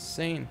 It's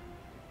insane.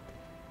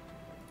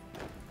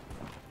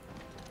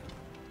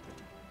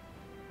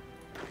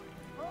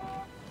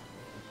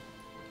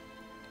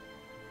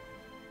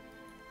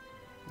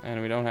 And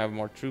we don't have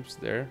more troops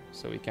there,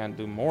 so we can't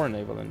do more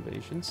naval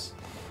invasions.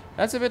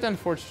 That's a bit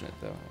unfortunate,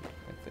 though,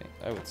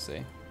 I would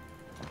say.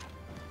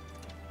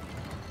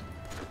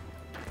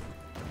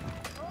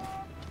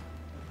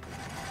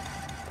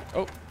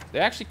 Oh, they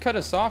actually cut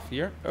us off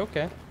here.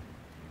 Okay.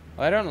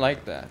 Well, I don't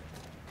like that.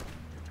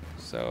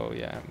 So,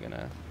 yeah, I'm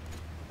gonna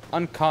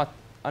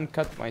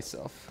uncut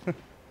myself.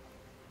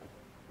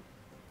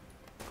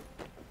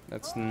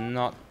 That's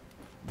not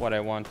what I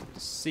wanted to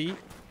see.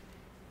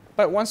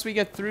 But once we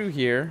get through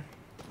here,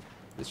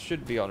 this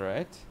should be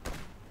alright.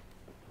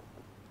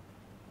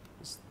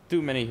 There's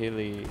too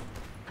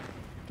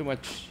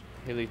much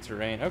hilly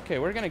terrain. Okay,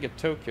 we're gonna get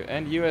Tokyo.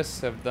 And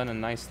US have done a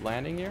nice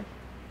landing here.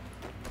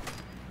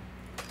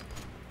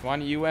 Come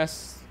on,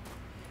 US.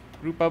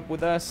 Group up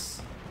with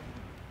us.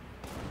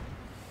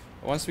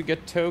 Once we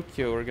get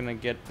Tokyo, we're gonna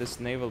get this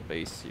naval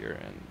base here.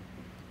 And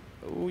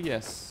oh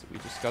yes, we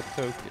just got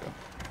Tokyo.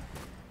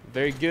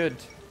 Very good.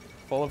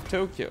 Fall of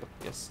Tokyo.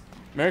 Yes.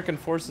 American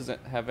forces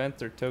have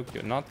entered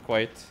Tokyo. Not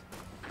quite.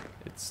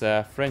 It's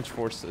French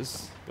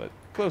forces, but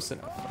close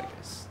enough, I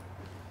guess.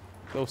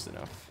 Close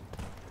enough.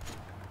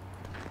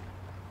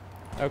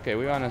 Okay,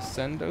 we want to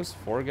send those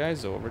 4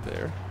 guys over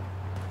there.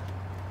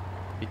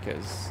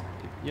 Because,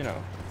 you know,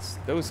 it's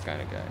those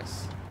kind of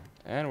guys.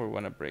 And we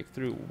want to break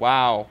through.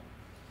 Wow.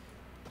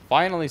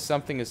 Finally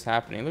something is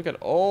happening. Look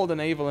at all the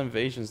naval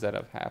invasions that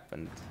have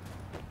happened.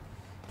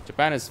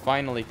 Japan is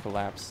finally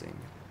collapsing.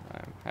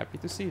 I'm happy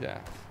to see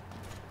that.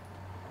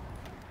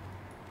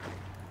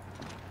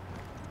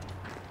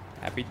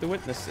 Happy to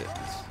witness it.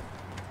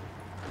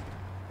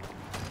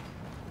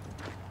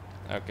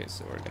 Okay,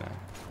 so we're gonna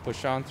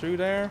push on through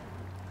there.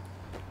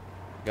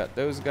 Got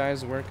those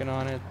guys working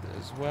on it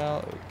as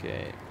well.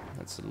 Okay,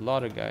 that's a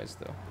lot of guys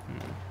though.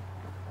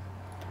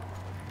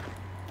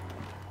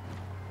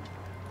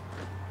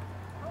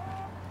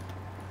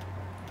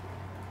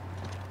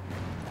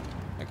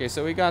 Okay,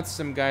 so we got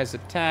some guys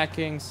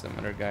attacking, some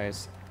other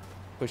guys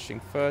pushing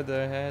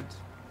further ahead.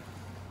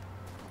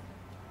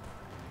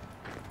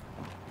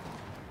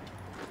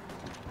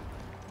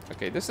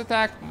 Okay, this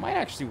attack might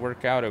actually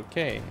work out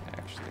okay,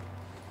 actually.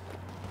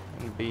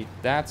 Wouldn't be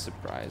that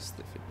surprised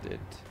if it did.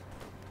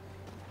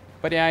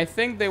 But yeah, I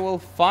think they will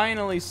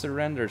finally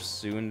surrender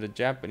soon. The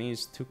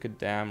Japanese took a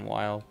damn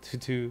while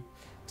to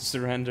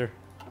surrender.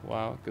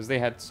 Wow, because they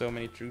had so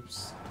many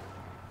troops.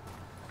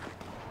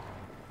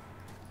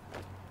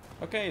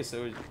 Okay,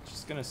 so we're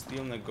just gonna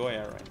steal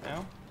Nagoya right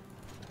now.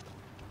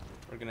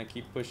 We're gonna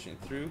keep pushing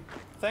through.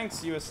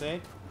 Thanks,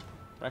 USA,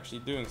 for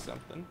actually doing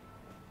something.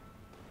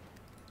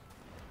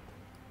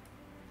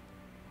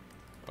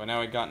 Oh, now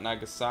we got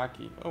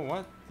Nagasaki. Oh,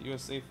 what?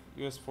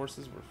 US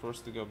forces were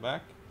forced to go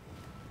back?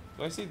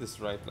 Do I see this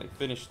right? Like,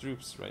 Finnish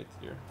troops right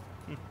here.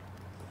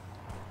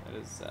 That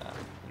is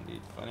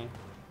indeed funny.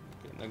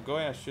 Okay,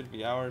 Nagoya should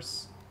be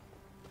ours.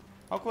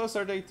 How close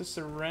are they to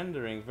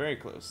surrendering? Very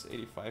close,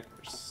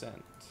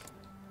 85%.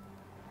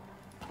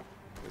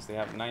 Because they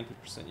have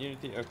 90%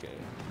 unity. Okay,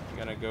 I'm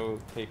gonna go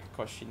take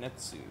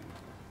Koshinetsu.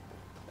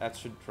 That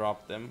should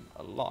drop them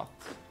a lot.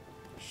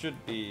 Should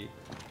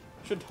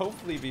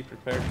hopefully be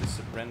prepared to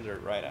surrender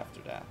right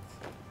after that.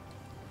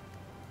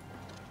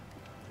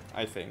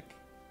 I think.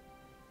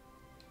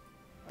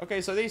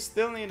 Okay, so they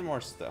still need more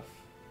stuff.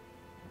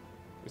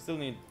 We still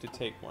need to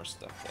take more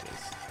stuff, that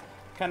is.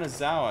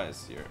 Kanazawa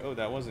is here. Oh,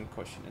 that wasn't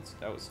Koshinetsu.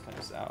 That was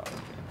Kanazawa.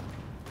 Okay.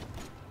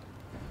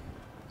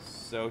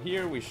 So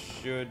here we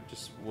should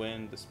just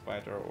win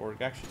despite our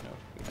org. Actually, no.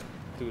 We had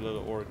too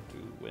little org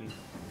to win.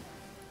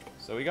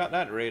 So we got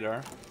that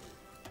radar.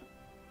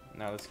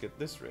 Now let's get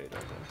this radar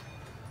then.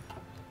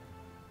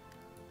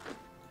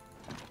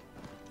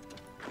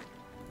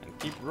 And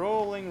keep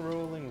rolling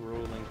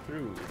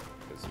through.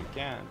 Because we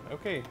can.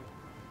 Okay.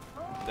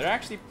 They're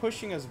actually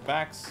pushing us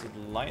back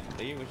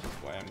slightly, which is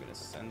why I'm going to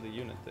send the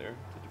unit there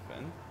to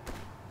defend.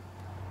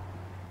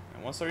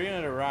 And once our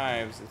unit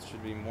arrives, it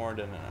should be more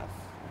than enough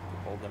to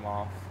hold them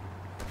off.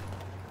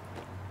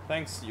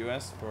 Thanks,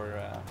 US,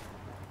 for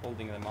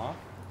holding them off.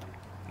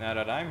 Now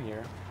that I'm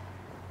here,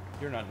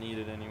 you're not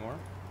needed anymore.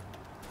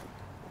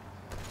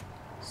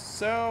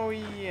 So,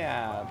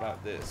 yeah,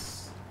 about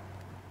this.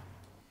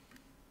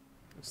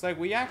 Looks like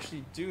we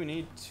actually do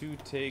need to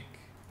take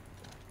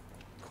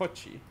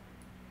Kochi.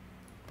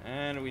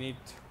 And we need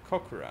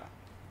Kokura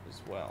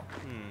as well.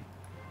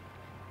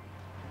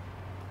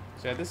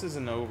 So yeah, this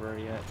isn't over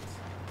yet.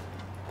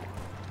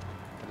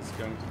 What it's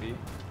going to be.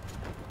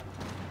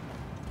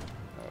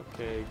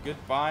 Okay,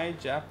 goodbye,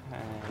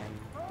 Japan.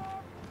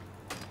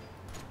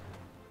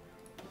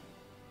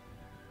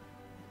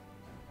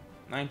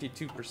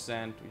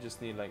 %. We just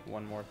need like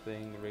one more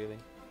thing, really.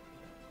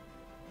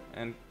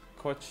 And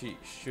Kochi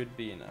should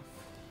be enough.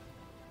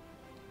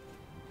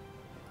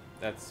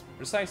 That's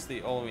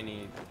precisely all we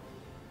need.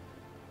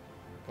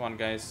 Come on,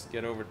 guys,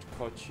 get over to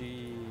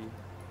Kochi.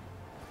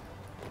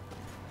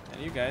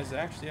 And you guys,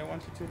 actually, I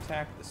want you to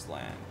attack this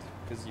land.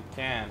 Because you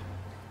can.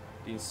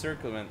 The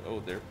encirclement, oh,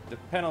 the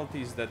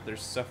penalties that they're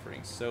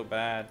suffering so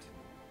bad.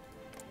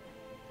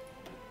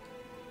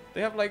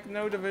 They have, like,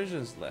 no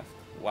divisions left.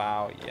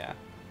 Wow, yeah.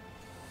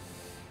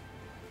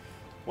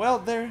 Well,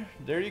 there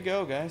you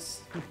go,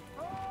 guys.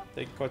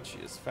 Take Kochi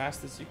as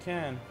fast as you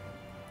can.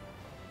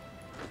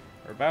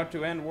 We're about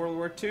to end World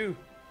War II.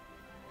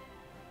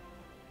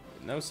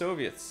 No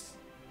Soviets.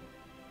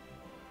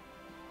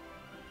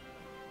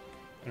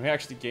 And we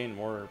actually gain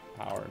more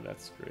power,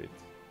 that's great.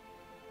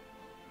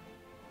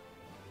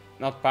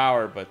 Not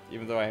power, but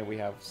even though we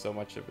have so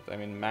much of it, I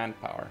mean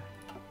manpower.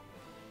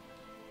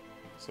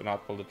 So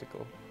not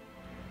political.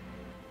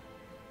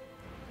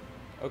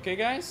 Okay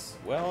guys,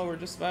 well we're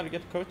just about to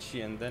get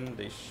Kochi and then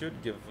they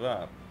should give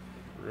up,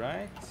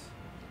 right?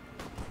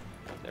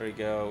 There we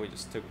go, we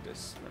just took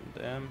this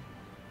from them.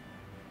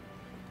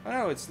 Oh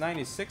no, it's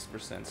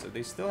 96%, so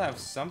they still have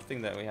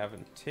something that we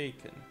haven't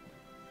taken.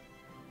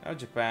 Now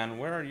Japan,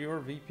 where are your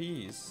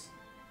VPs?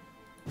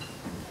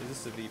 Is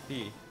this a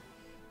VP?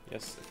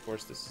 Yes, of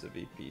course this is a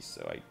VP,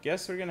 so I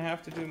guess we're gonna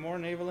have to do more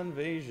naval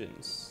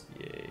invasions.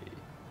 Yay.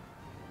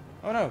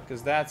 Oh no,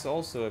 because that's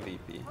also a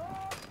VP.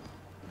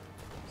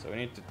 So we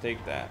need to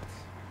take that.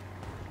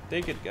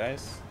 Take it,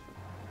 guys.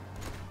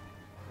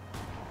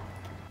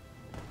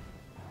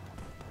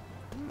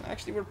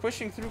 Actually, we're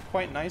pushing through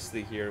quite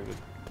nicely here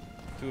with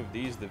 2 of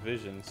these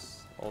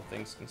divisions, all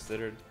things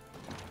considered.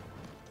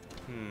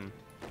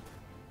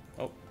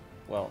 Oh,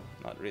 well,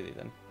 not really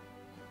then.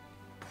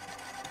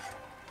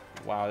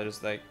 Wow,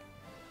 there's like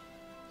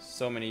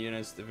so many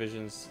units,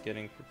 divisions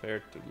getting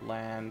prepared to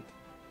land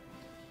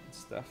and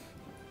stuff.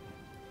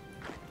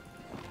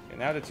 Okay,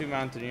 now the 2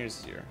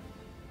 mountaineers here.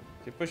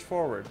 Okay, push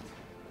forward.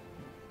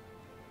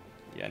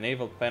 Yeah,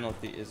 naval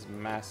penalty is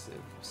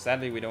massive.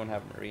 Sadly, we don't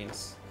have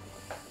Marines.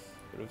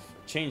 Would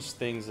have changed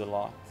things a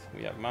lot.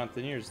 We have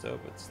Mountaineers though,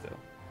 but still.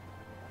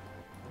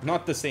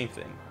 Not the same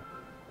thing.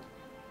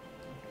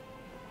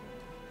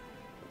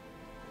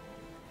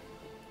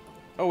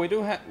 Oh, we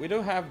do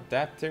have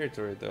that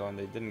territory though, and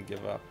they didn't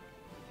give up.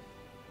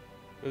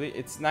 Really,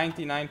 it's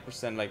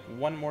 99%. Like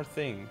one more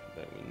thing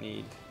that we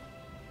need.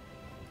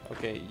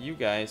 Okay, you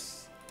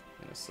guys.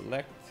 I'm gonna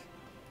select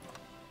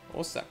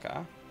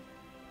Osaka,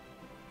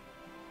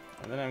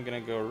 and then I'm gonna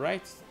go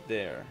right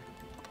there.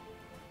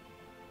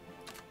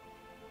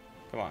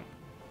 Come on.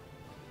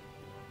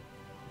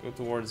 Go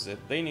towards it.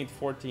 They need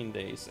 14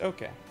 days.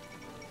 Okay.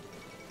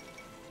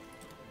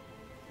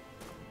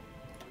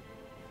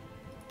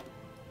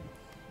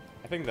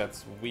 I think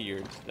that's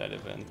weird, that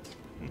event.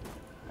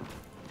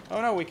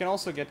 Oh no, we can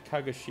also get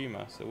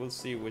Kagoshima, so we'll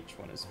see which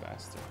one is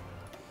faster.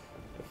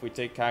 If we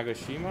take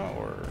Kagoshima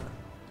or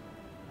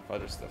if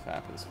other stuff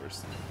happens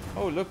first.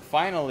 Oh look,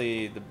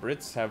 finally the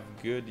Brits have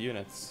good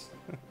units.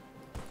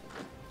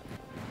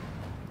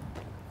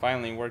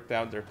 Finally worked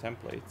out their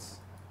templates.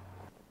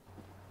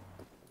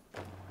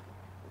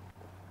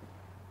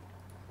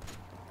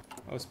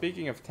 Oh,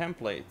 speaking of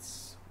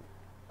templates,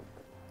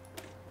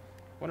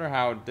 wonder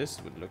how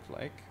this would look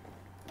like.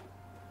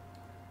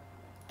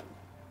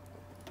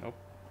 Nope.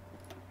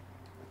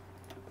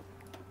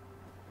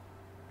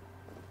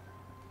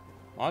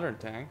 Modern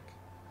tank.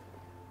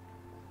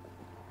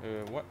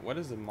 What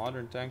is a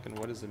modern tank and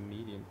what is a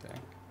medium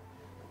tank?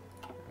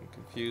 I'm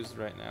confused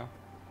right now.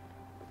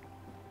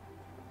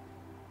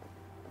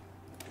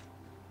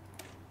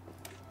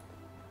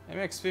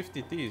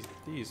 MX-50T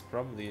is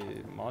probably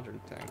a modern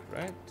tank,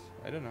 right?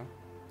 I don't know.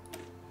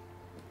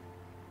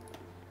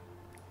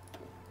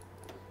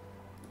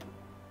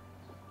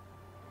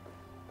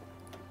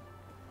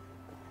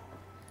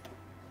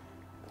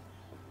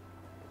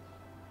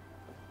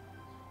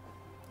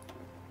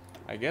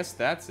 I guess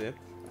that's it.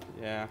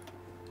 Yeah.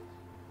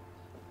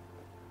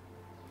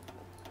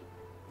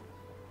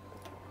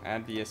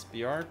 Add the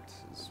SP art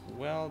as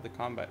well. The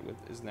combat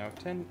width is now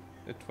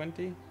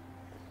 20.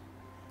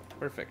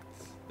 Perfect.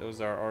 Those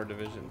are our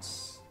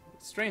divisions.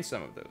 Let's train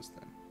some of those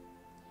then.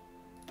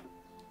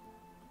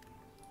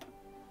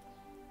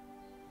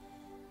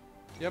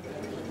 Yep.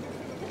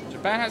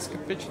 Japan has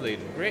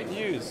capitulated. Great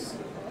news.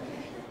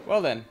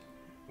 Well then,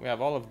 we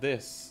have all of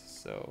this,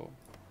 so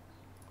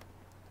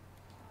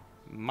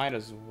might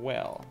as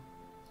well.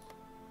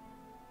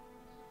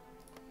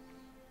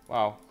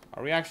 Wow.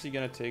 Are we actually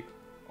gonna take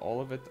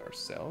all of it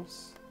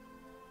ourselves?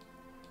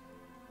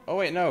 Oh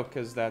wait, no,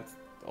 because that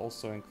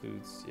also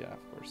includes, yeah,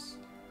 of course.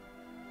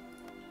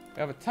 We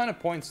have a ton of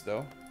points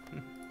though.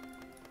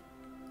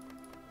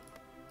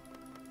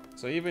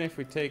 So even if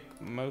we take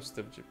most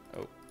of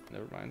oh,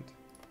 never mind.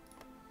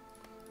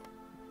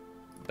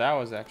 That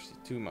was actually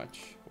too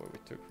much what we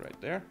took right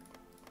there.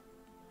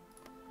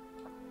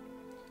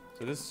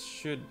 So this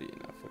should be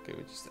enough. Okay,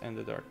 we just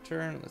ended our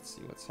turn. Let's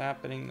see what's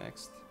happening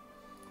next.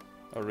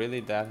 Oh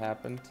really, that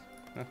happened?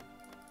 Huh.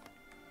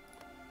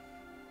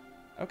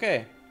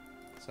 Okay,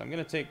 so I'm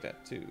gonna take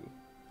that too.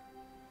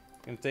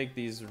 I'm gonna take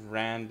these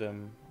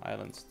random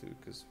islands too,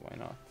 because why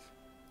not?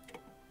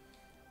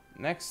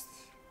 Next,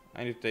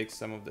 I need to take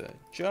some of the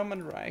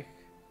German Reich.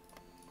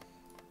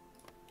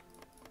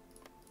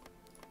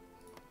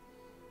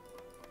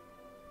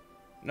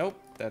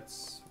 Nope,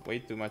 that's way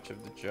too much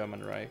of the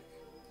German Reich.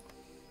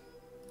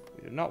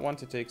 We do not want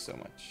to take so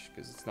much,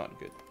 because it's not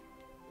good.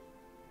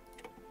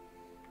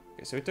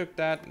 Okay, so we took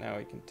that, now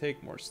we can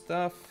take more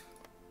stuff.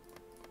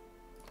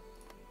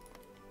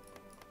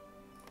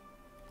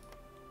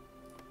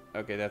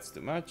 Okay, that's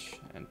too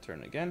much. And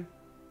turn again.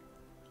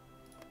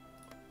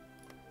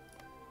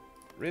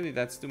 Really,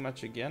 that's too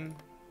much again?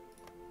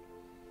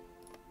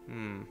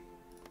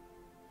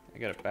 I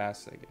gotta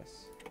pass, I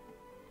guess.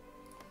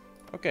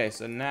 Okay,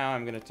 so now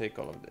I'm gonna take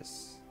all of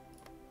this.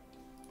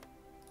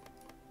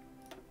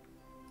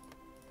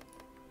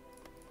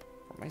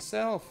 For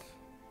myself.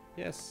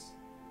 Yes.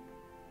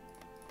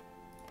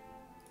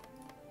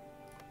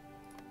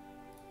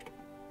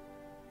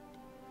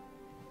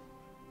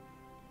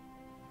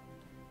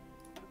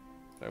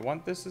 Do I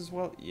want this as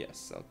well?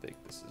 Yes, I'll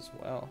take this as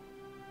well.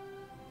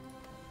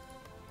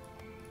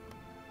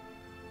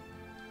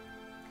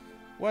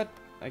 What?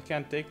 I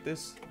can't take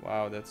this?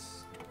 Wow,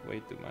 that's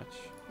way too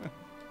much.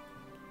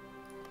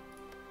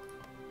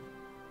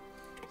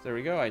 There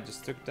we go, I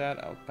just took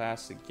that. I'll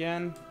pass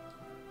again.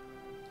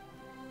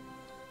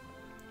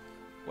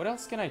 What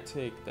else can I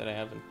take that I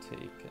haven't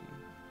taken?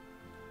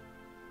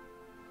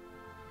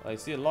 Well, I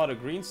see a lot of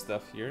green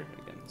stuff here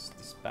against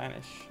the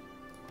Spanish.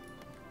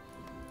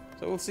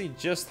 So we'll see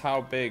just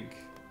how big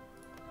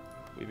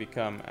we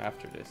become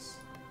after this.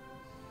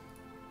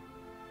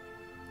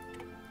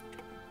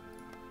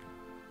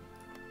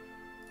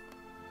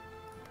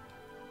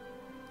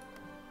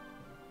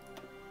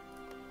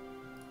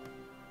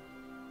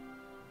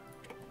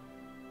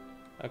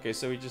 Okay,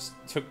 so we just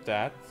took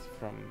that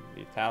from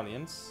the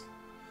Italians.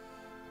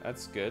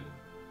 That's good.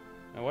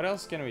 Now what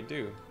else can we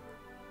do?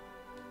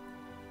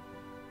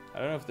 I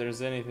don't know if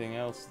there's anything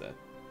else that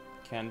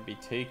can be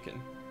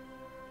taken.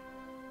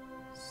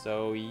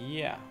 So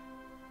yeah.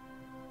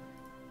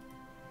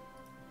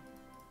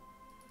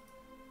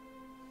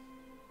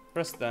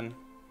 Press done.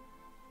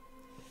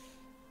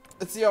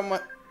 Let's see how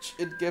much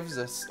it gives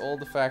us. All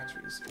the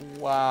factories.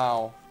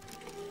 Wow.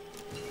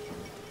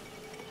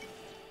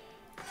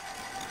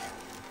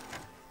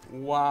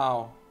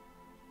 Wow.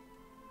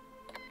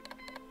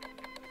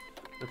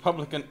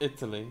 Republican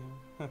Italy.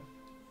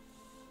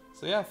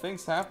 So yeah,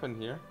 things happen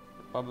here.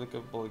 Republic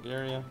of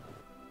Bulgaria.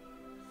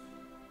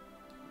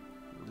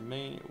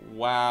 Romania.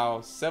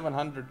 Wow,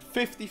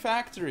 750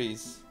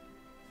 factories.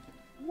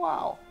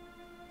 Wow.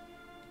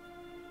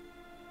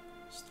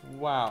 Just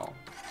wow.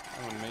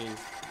 I'm amazed.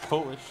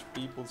 Polish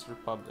People's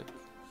Republic.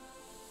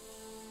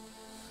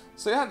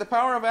 So yeah, the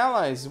power of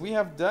allies. We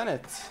have done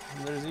it.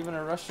 And there's even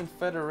a Russian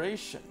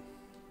Federation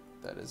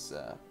that is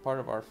part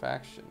of our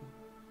faction.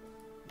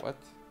 What?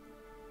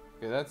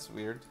 Okay, that's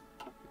weird.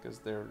 Because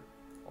they're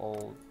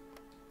all,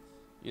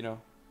 you know,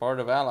 part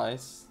of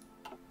allies.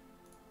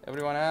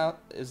 Everyone out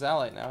is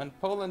allied now. And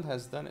Poland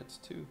has done it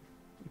too.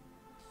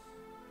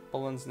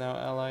 Poland's now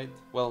allied.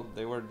 Well,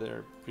 they were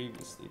there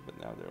previously, but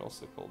now they're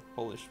also called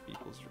Polish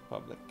People's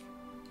Republic.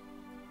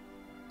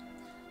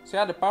 So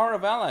yeah, the power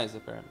of allies,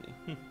 apparently.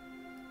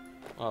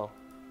 Well,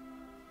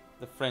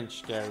 the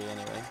French carry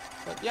anyway.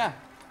 But yeah,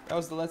 that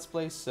was the Let's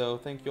Play, so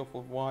thank you all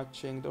for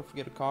watching. Don't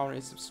forget to comment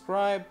and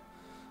subscribe.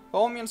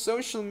 Follow me on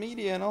social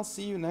media, and I'll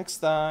see you next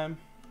time.